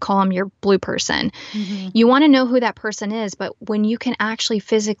is. I call them your blue person. Mm-hmm. You want to know who that person is, but when you can actually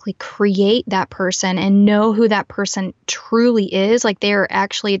physically create that person and know who that person truly is, like they are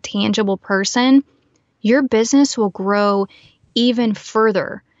actually a tangible person, your business will grow even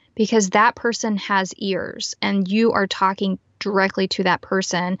further because that person has ears and you are talking directly to that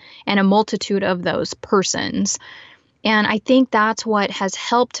person and a multitude of those persons. And I think that's what has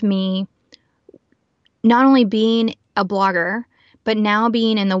helped me, not only being a blogger, but now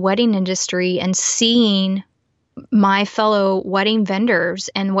being in the wedding industry and seeing my fellow wedding vendors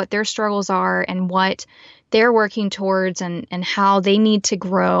and what their struggles are and what they're working towards and how they need to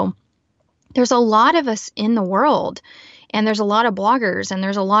grow. There's a lot of us in the world, and there's a lot of bloggers, and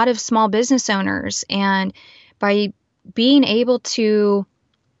there's a lot of small business owners. And by being able to,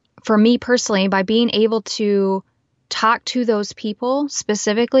 for me personally, by being able to talk to those people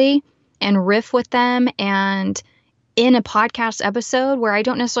specifically and riff with them, and in a podcast episode where I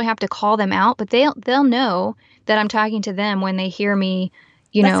don't necessarily have to call them out, but they'll know that I'm talking to them when they hear me,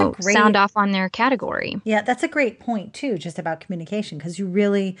 sound off on their category. Yeah, that's a great point too, just about communication, because you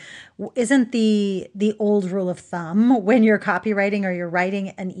really, isn't the old rule of thumb when you're copywriting or you're writing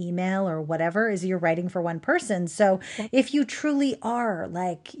an email or whatever, is you're writing for one person. So if you truly are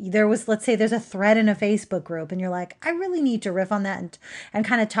like, let's say there's a thread in a Facebook group and you're like, I really need to riff on that and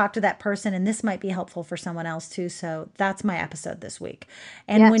kind of talk to that person, and this might be helpful for someone else too. So that's my episode this week.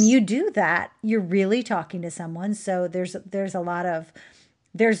 And when you do that, you're really talking to someone. So there's a lot of,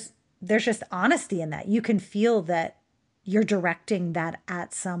 there's just honesty in that. You can feel that you're directing that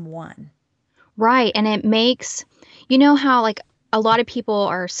at someone. Right. And it makes, you know how like a lot of people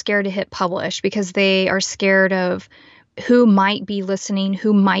are scared to hit publish because they are scared of who might be listening,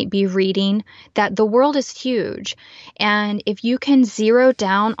 who might be reading, that the world is huge. And if you can zero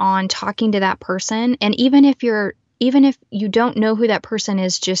down on talking to that person, and even if you don't know who that person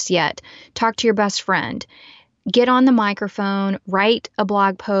is just yet, talk to your best friend. Get on the microphone, write a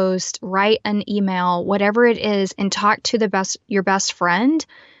blog post, write an email, whatever it is, and talk to your best friend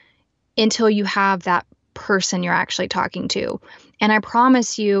until you have that person you're actually talking to. And I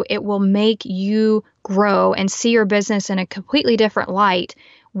promise you, it will make you grow and see your business in a completely different light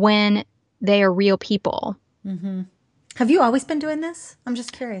when they are real people. Mm-hmm. Have you always been doing this? I'm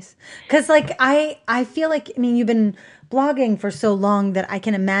just curious. Because like I feel like, you've been blogging for so long that I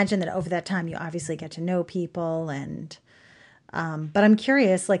can imagine that over that time you obviously get to know people, and but I'm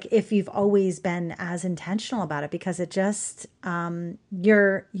curious, like, if you've always been as intentional about it, because it just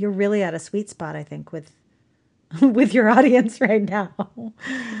you're really at a sweet spot, I think, with your audience right now.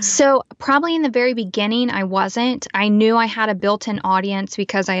 So probably in the very beginning, I wasn't. I knew I had a built-in audience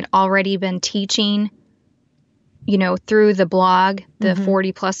because I had already been teaching, through the blog, the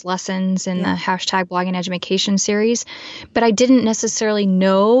 40 plus lessons in the hashtag blogging education series. But I didn't necessarily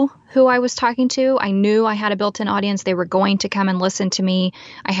know who I was talking to. I knew I had a built-in audience. They were going to come and listen to me.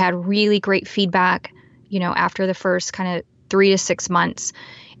 I had really great feedback, after the first kind of 3 to 6 months,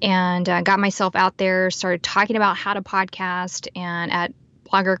 and got myself out there, started talking about how to podcast and at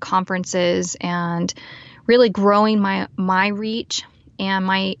blogger conferences, and really growing my reach and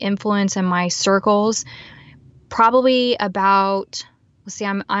my influence and my circles. Probably about,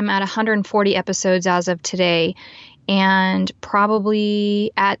 I'm at 140 episodes as of today, and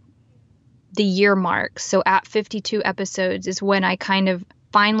probably at the year mark, so at 52 episodes is when I kind of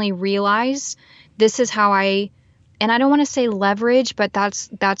finally realized this is how and I don't want to say leverage, but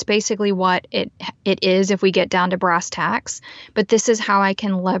that's basically what it is if we get down to brass tacks. But this is how I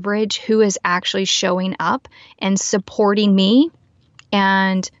can leverage who is actually showing up and supporting me.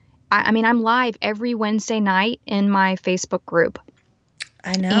 And I'm live every Wednesday night in my Facebook group.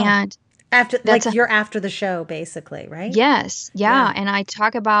 I know. And you're after the show, basically, right? Yes. Yeah. And I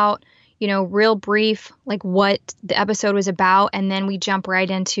talk about, real brief, like what the episode was about. And then we jump right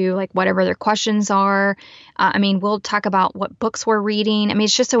into like whatever their questions are. We'll talk about what books we're reading.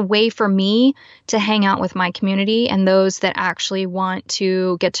 It's just a way for me to hang out with my community and those that actually want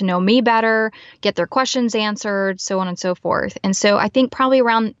to get to know me better, get their questions answered, so on and so forth. And so I think probably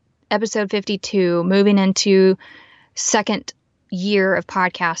around episode 52, moving into second year of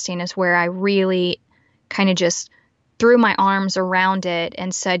podcasting, is where I really kind of just threw my arms around it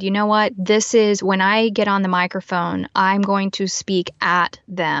and said, you know what, this is when I get on the microphone, I'm going to speak at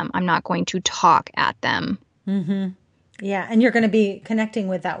them. I'm not going to talk at them. Mm-hmm. Yeah. And you're going to be connecting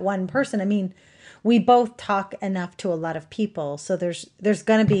with that one person. We both talk enough to a lot of people. So there's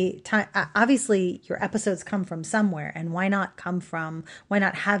going to be time. Obviously, your episodes come from somewhere. And why not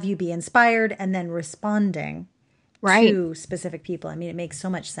have you be inspired and then responding to specific people? It makes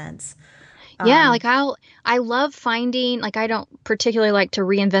so much sense. Yeah, I love finding, I don't particularly like to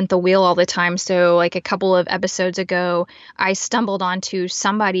reinvent the wheel all the time. So a couple of episodes ago, I stumbled onto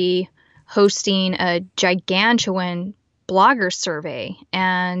somebody hosting a gigantuan blogger survey.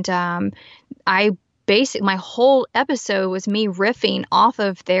 And I my whole episode was me riffing off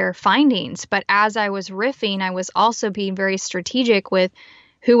of their findings. But as I was riffing, I was also being very strategic with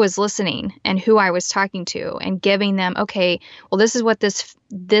who was listening and who I was talking to, and giving them, okay, well, this is what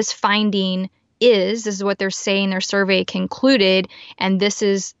this finding is. This is what they're saying their survey concluded, and this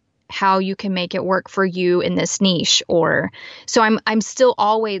is how you can make it work for you in this niche. Or so I'm still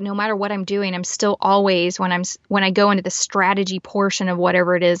always, no matter what I'm doing, I'm still always, when I go into the strategy portion of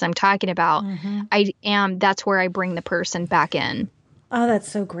whatever it is I'm talking about, that's where I bring the person back in. Oh,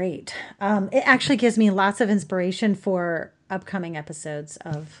 that's so great. It actually gives me lots of inspiration for upcoming episodes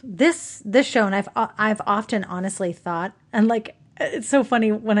of this show. And I've often honestly thought, and like, it's so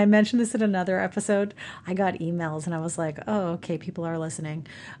funny, when I mentioned this in another episode, I got emails and I was like, oh, okay, people are listening.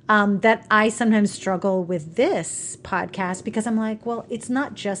 That I sometimes struggle with this podcast because I'm like, well, it's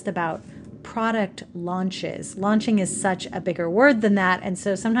not just about product launches. Launching is such a bigger word than that. And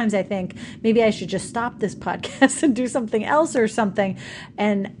so sometimes I think maybe I should just stop this podcast and do something else or something.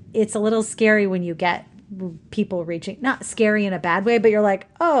 And it's a little scary when you get people reaching, not scary in a bad way, but you're like,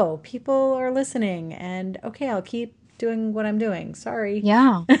 oh, people are listening, and okay, I'll keep doing what I'm doing. Sorry.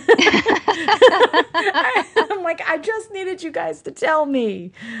 Yeah. I'm like, I just needed you guys to tell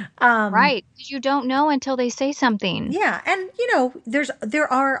me. Right. You don't know until they say something. Yeah. And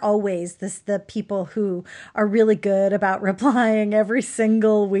there are always the people who are really good about replying every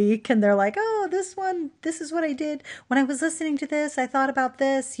single week. And they're like, oh, this is what I did when I was listening to this. I thought about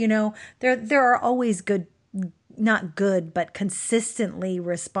this, there are always good, not good, but consistently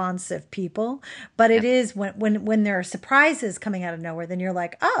responsive people. But it is when there are surprises coming out of nowhere, then you're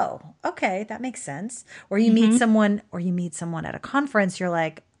like, oh, okay, that makes sense. Or you meet someone at a conference, you're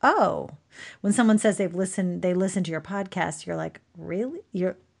like, oh, when someone says they listen to your podcast, you're like, really?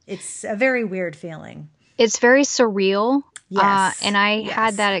 It's a very weird feeling. It's very surreal. Yes. And I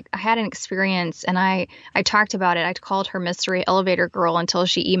had an experience, and I talked about it. I called her Mystery Elevator Girl until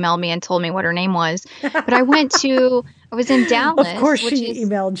she emailed me and told me what her name was. But I was in Dallas. Of course she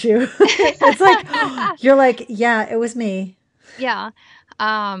emailed you. It's like, you're like, yeah, it was me. Yeah.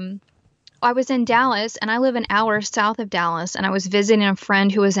 I was in Dallas, and I live an hour south of Dallas, and I was visiting a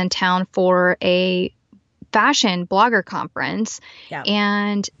friend who was in town for a fashion blogger conference. Yeah.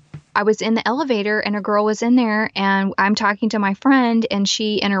 And I was in the elevator, and a girl was in there, and I'm talking to my friend, and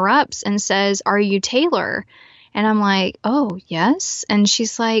she interrupts and says, "Are you Taylor?" And I'm like, "Oh, yes." And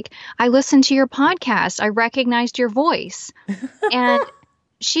she's like, "I listened to your podcast. I recognized your voice." And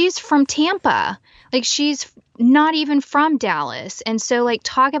she's from Tampa. Like, she's not even from Dallas. And so, like,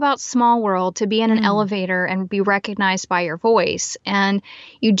 talk about small world, to be in an elevator and be recognized by your voice. And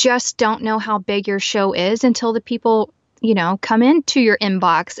you just don't know how big your show is until the people, come into your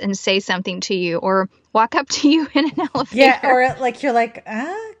inbox and say something to you, or walk up to you in an elevator. Yeah, or like you're like,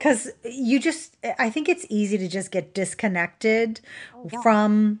 because I think it's easy to just get disconnected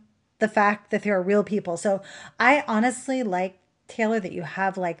from the fact that there are real people. So I honestly like, Taylor, that you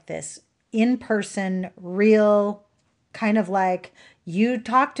have like this in-person, real kind of like, you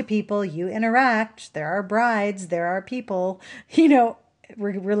talk to people, you interact, there are brides, there are people,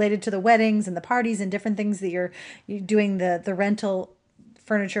 related to the weddings and the parties and different things that you're doing the rental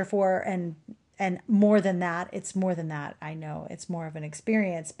furniture for, and more than that. It's more than that. I know it's more of an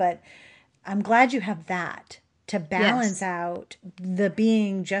experience, but I'm glad you have that to balance out the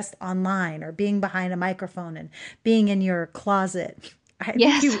being just online or being behind a microphone and being in your closet.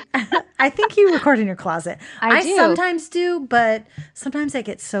 I think you record in your closet. I sometimes do, but sometimes I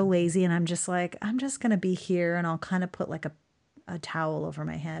get so lazy and I'm just like, I'm just going to be here, and I'll kind of put like a towel over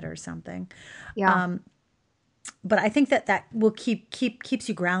my head or something. Yeah. But I think that will keeps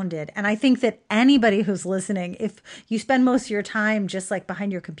you grounded. And I think that anybody who's listening, if you spend most of your time just like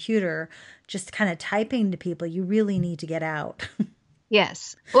behind your computer, just kind of typing to people, you really need to get out.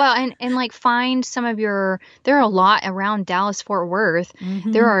 Yes. Well, and like find some of there are a lot around Dallas, Fort Worth.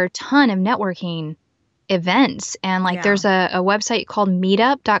 Mm-hmm. There are a ton of networking events, and like there's a website called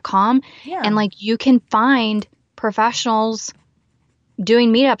meetup.com, and like you can find professionals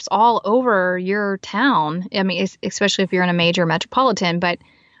doing meetups all over your town. I mean, especially if you're in a major metropolitan, but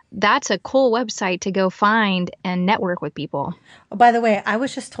that's a cool website to go find and network with people. Oh, by the way, I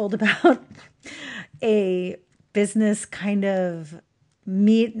was just told about a business kind of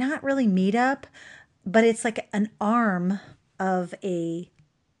not really meetup, but it's like an arm of I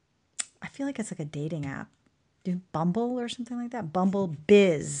feel like it's like a dating app. Bumble or something like that. Bumble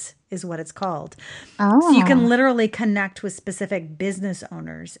Biz is what it's called. So you can Oh, literally connect with specific business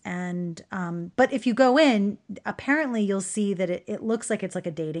owners. And, but if you go in, apparently you'll see that it looks like it's like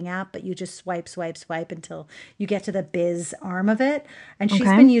a dating app, but you just swipe, swipe, swipe until you get to the biz arm of it. And she's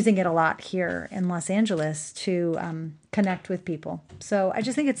okay. been using it a lot here in Los Angeles to connect with people. So I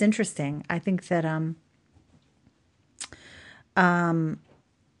just think it's interesting. I think that,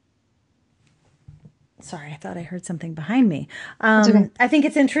 sorry, I thought I heard something behind me. That's okay. I think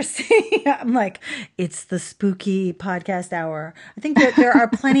it's interesting. I'm like, it's the spooky podcast hour. I think that there are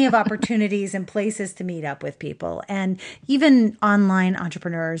plenty of opportunities and places to meet up with people. And even online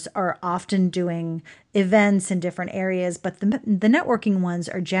entrepreneurs are often doing events in different areas, but the networking ones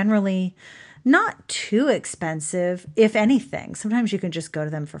are generally not too expensive, if anything. Sometimes you can just go to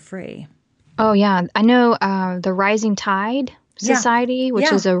them for free. Oh, yeah. I know the Rising Tide Yeah. Society, which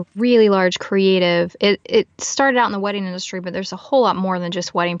Yeah. is a really large creative. It started out in the wedding industry, but there's a whole lot more than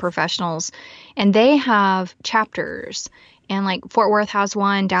just wedding professionals. And they have chapters. And like Fort Worth has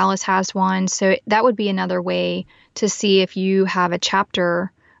one, Dallas has one. So that would be another way to see if you have a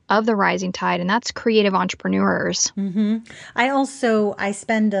chapter of the Rising Tide, and that's creative entrepreneurs. I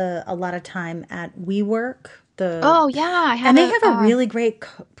spend a lot of time at WeWork, Oh, yeah. I have and they a, have a really great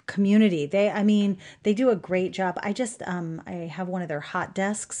community. I mean, they do a great job. I have one of their hot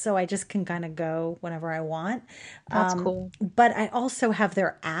desks, so I just can kind of go whenever I want. that's cool. But I also have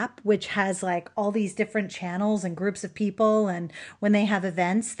their app, which has like all these different channels and groups of people. And when they have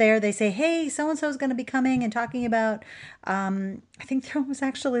events there, they say, "Hey, so and so is going to be coming and talking about." I think there was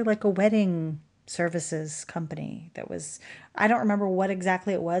actually like a wedding services company that was, I don't remember what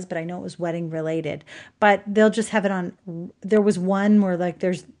exactly it was, but I know it was wedding related. But they'll just have it on. There was one where like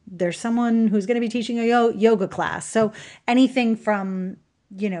there's someone who's going to be teaching a yoga class. So anything from,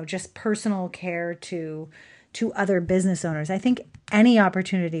 just personal care to other business owners. I think any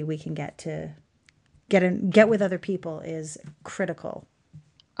opportunity we can get to get with other people is critical.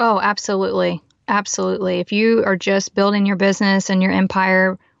 Oh, absolutely. Absolutely. If you are just building your business and your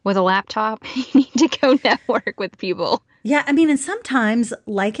empire with a laptop, you need to go network with people. Yeah, I mean, and sometimes,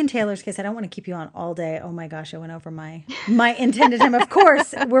 like in Taylor's case, I don't want to keep you on all day. Oh my gosh, I went over my intended time. Of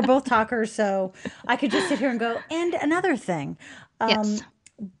course, we're both talkers, so I could just sit here and go. And another thing, Yes.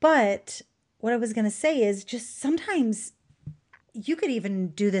 but what I was going to say is just sometimes you could even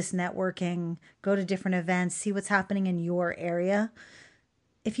do this networking, go to different events, see what's happening in your area.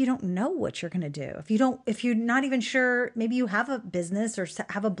 If you don't know what you're going to do, if you're not even sure, maybe you have a business or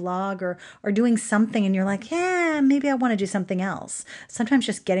have a blog or doing something and you're like, yeah, maybe I want to do something else. Sometimes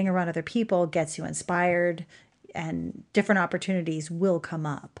just getting around other people gets you inspired and different opportunities will come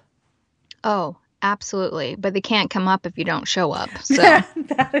up. Oh, absolutely. But they can't come up if you don't show up. So,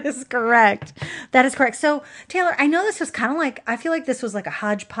 That is correct. That is correct. So, Taylor, I know this was kind of like, I feel like this was like a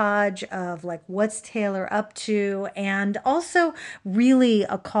hodgepodge of like, what's Taylor up to? And also, really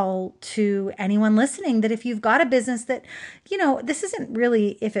a call to anyone listening that if you've got a business that, this isn't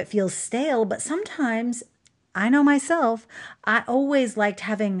really if it feels stale, but sometimes I know myself, I always liked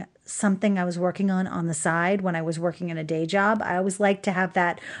having something I was working on the side when I was working in a day job. I always liked to have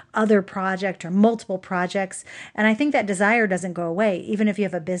that other project or multiple projects. And I think that desire doesn't go away, even if you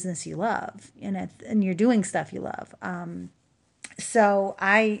have a business you love and you're doing stuff you love. So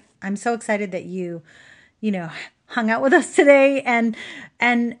I'm so excited that you know, hung out with us today. And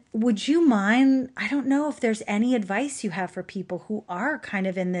would you mind, I don't know if there's any advice you have for people who are kind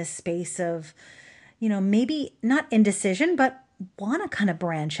of in this space of, maybe not indecision, but want to kind of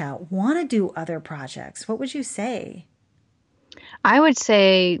branch out, want to do other projects. What would you say? I would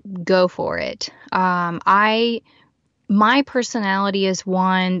say go for it. My personality is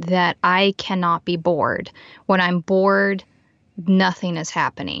one that I cannot be bored. When I'm bored, nothing is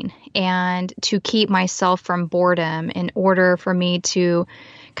happening. And to keep myself from boredom, in order for me to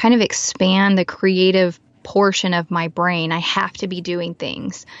kind of expand the creative portion of my brain, I have to be doing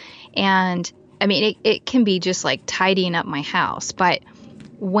things. And I mean, it can be just like tidying up my house, but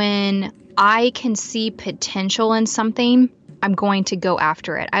when I can see potential in something, I'm going to go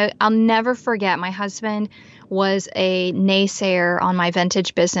after it. I'll never forget my husband was a naysayer on my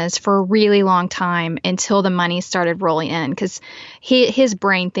vintage business for a really long time until the money started rolling in because his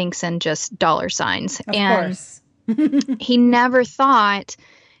brain thinks in just dollar signs. Of And course. he never thought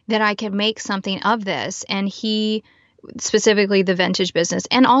that I could make something of this. And he specifically the vintage business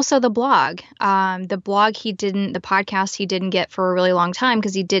and also the blog. The podcast he didn't get for a really long time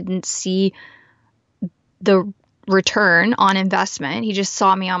because he didn't see the return on investment. He just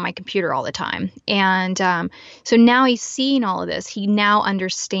saw me on my computer all the time. And so now he's seeing all of this. He now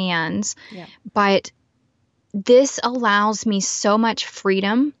understands. Yeah. But this allows me so much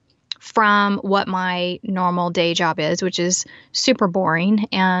freedom from what my normal day job is, which is super boring.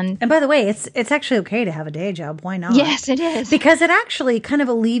 And by the way, it's actually okay to have a day job. Why not? yes, it is. Because it actually kind of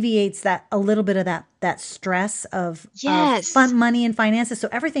alleviates a little bit of that stress of fun, money and finances. So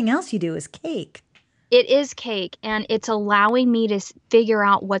everything else you do is cake. It is cake, and it's allowing me to figure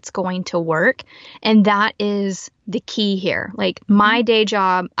out what's going to work. And that is the key here. Like my day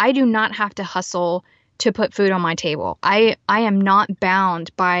job, I do not have to hustle to put food on my table. I am not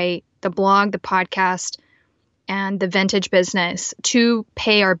bound by the blog, the podcast, and the vintage business to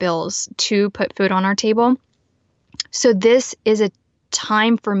pay our bills, to put food on our table. So this is a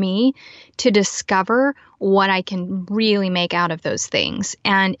time for me to discover what I can really make out of those things.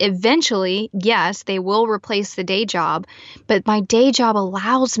 And eventually, yes, they will replace the day job, but my day job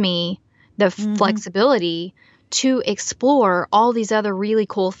allows me the flexibility to explore all these other really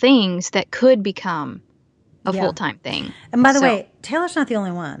cool things that could become a full-time thing. And by the way, Taylor's not the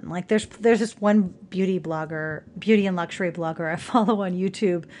only one. Like there's this one beauty and luxury blogger I follow on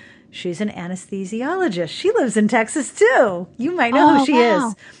YouTube. She's an anesthesiologist. She lives in Texas too. You might know who she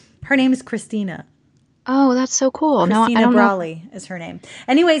is. Her name is Christina. Oh, that's so cool. Christina Brawley is her name.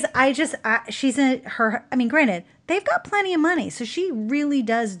 Anyways, she's granted, they've got plenty of money. So she really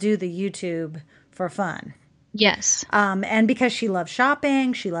does do the YouTube for fun. Yes. And because she loves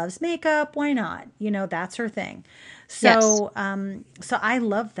shopping, she loves makeup, why not? That's her thing. So, so I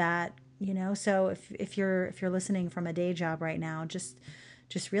love that, so if you're listening from a day job right now, just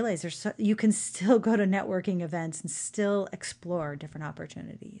realize you can still go to networking events and still explore different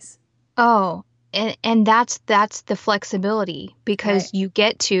opportunities. Oh, and that's the flexibility, because you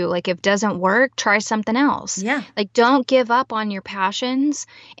get to, like, if it doesn't work, try something else. Yeah. Like, don't give up on your passions.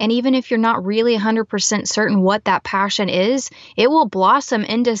 And even if you're not really 100% certain what that passion is, it will blossom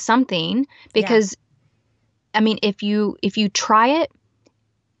into something, because if you try it,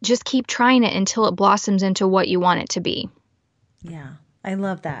 just keep trying it until it blossoms into what you want it to be. Yeah. I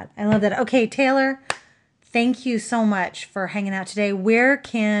love that. Okay, Taylor, thank you so much for hanging out today. Where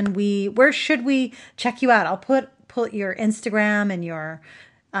should we check you out? I'll put your Instagram and your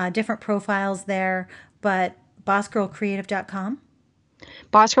different profiles there, but bossgirlcreative.com?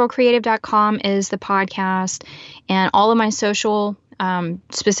 Bossgirlcreative.com is the podcast, and all of my social,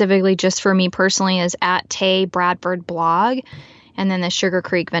 specifically just for me personally, is at Tay Bradford Blog, and then the Sugar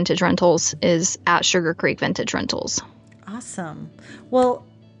Creek Vintage Rentals is at Sugar Creek Vintage Rentals. Awesome. Well,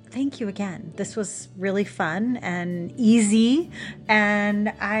 thank you again. This was really fun and easy, and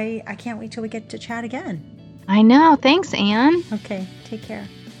I can't wait till we get to chat again. I know. Thanks, Anne. Okay. Take care.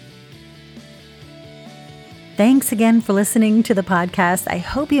 Thanks again for listening to the podcast. I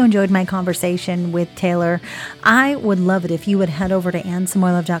hope you enjoyed my conversation with Taylor. I would love it if you would head over to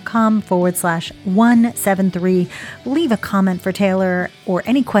AnneSamoilov.com/173. Leave a comment for Taylor or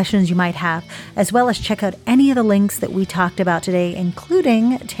any questions you might have, as well as check out any of the links that we talked about today,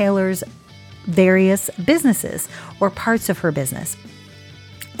 including Taylor's various businesses or parts of her business.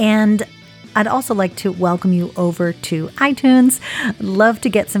 And I'd also like to welcome you over to iTunes. Love to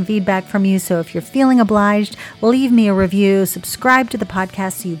get some feedback from you. So if you're feeling obliged, leave me a review, subscribe to the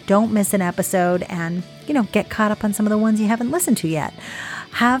podcast so you don't miss an episode, and, get caught up on some of the ones you haven't listened to yet.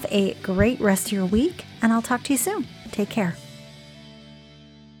 Have a great rest of your week, and I'll talk to you soon. Take care.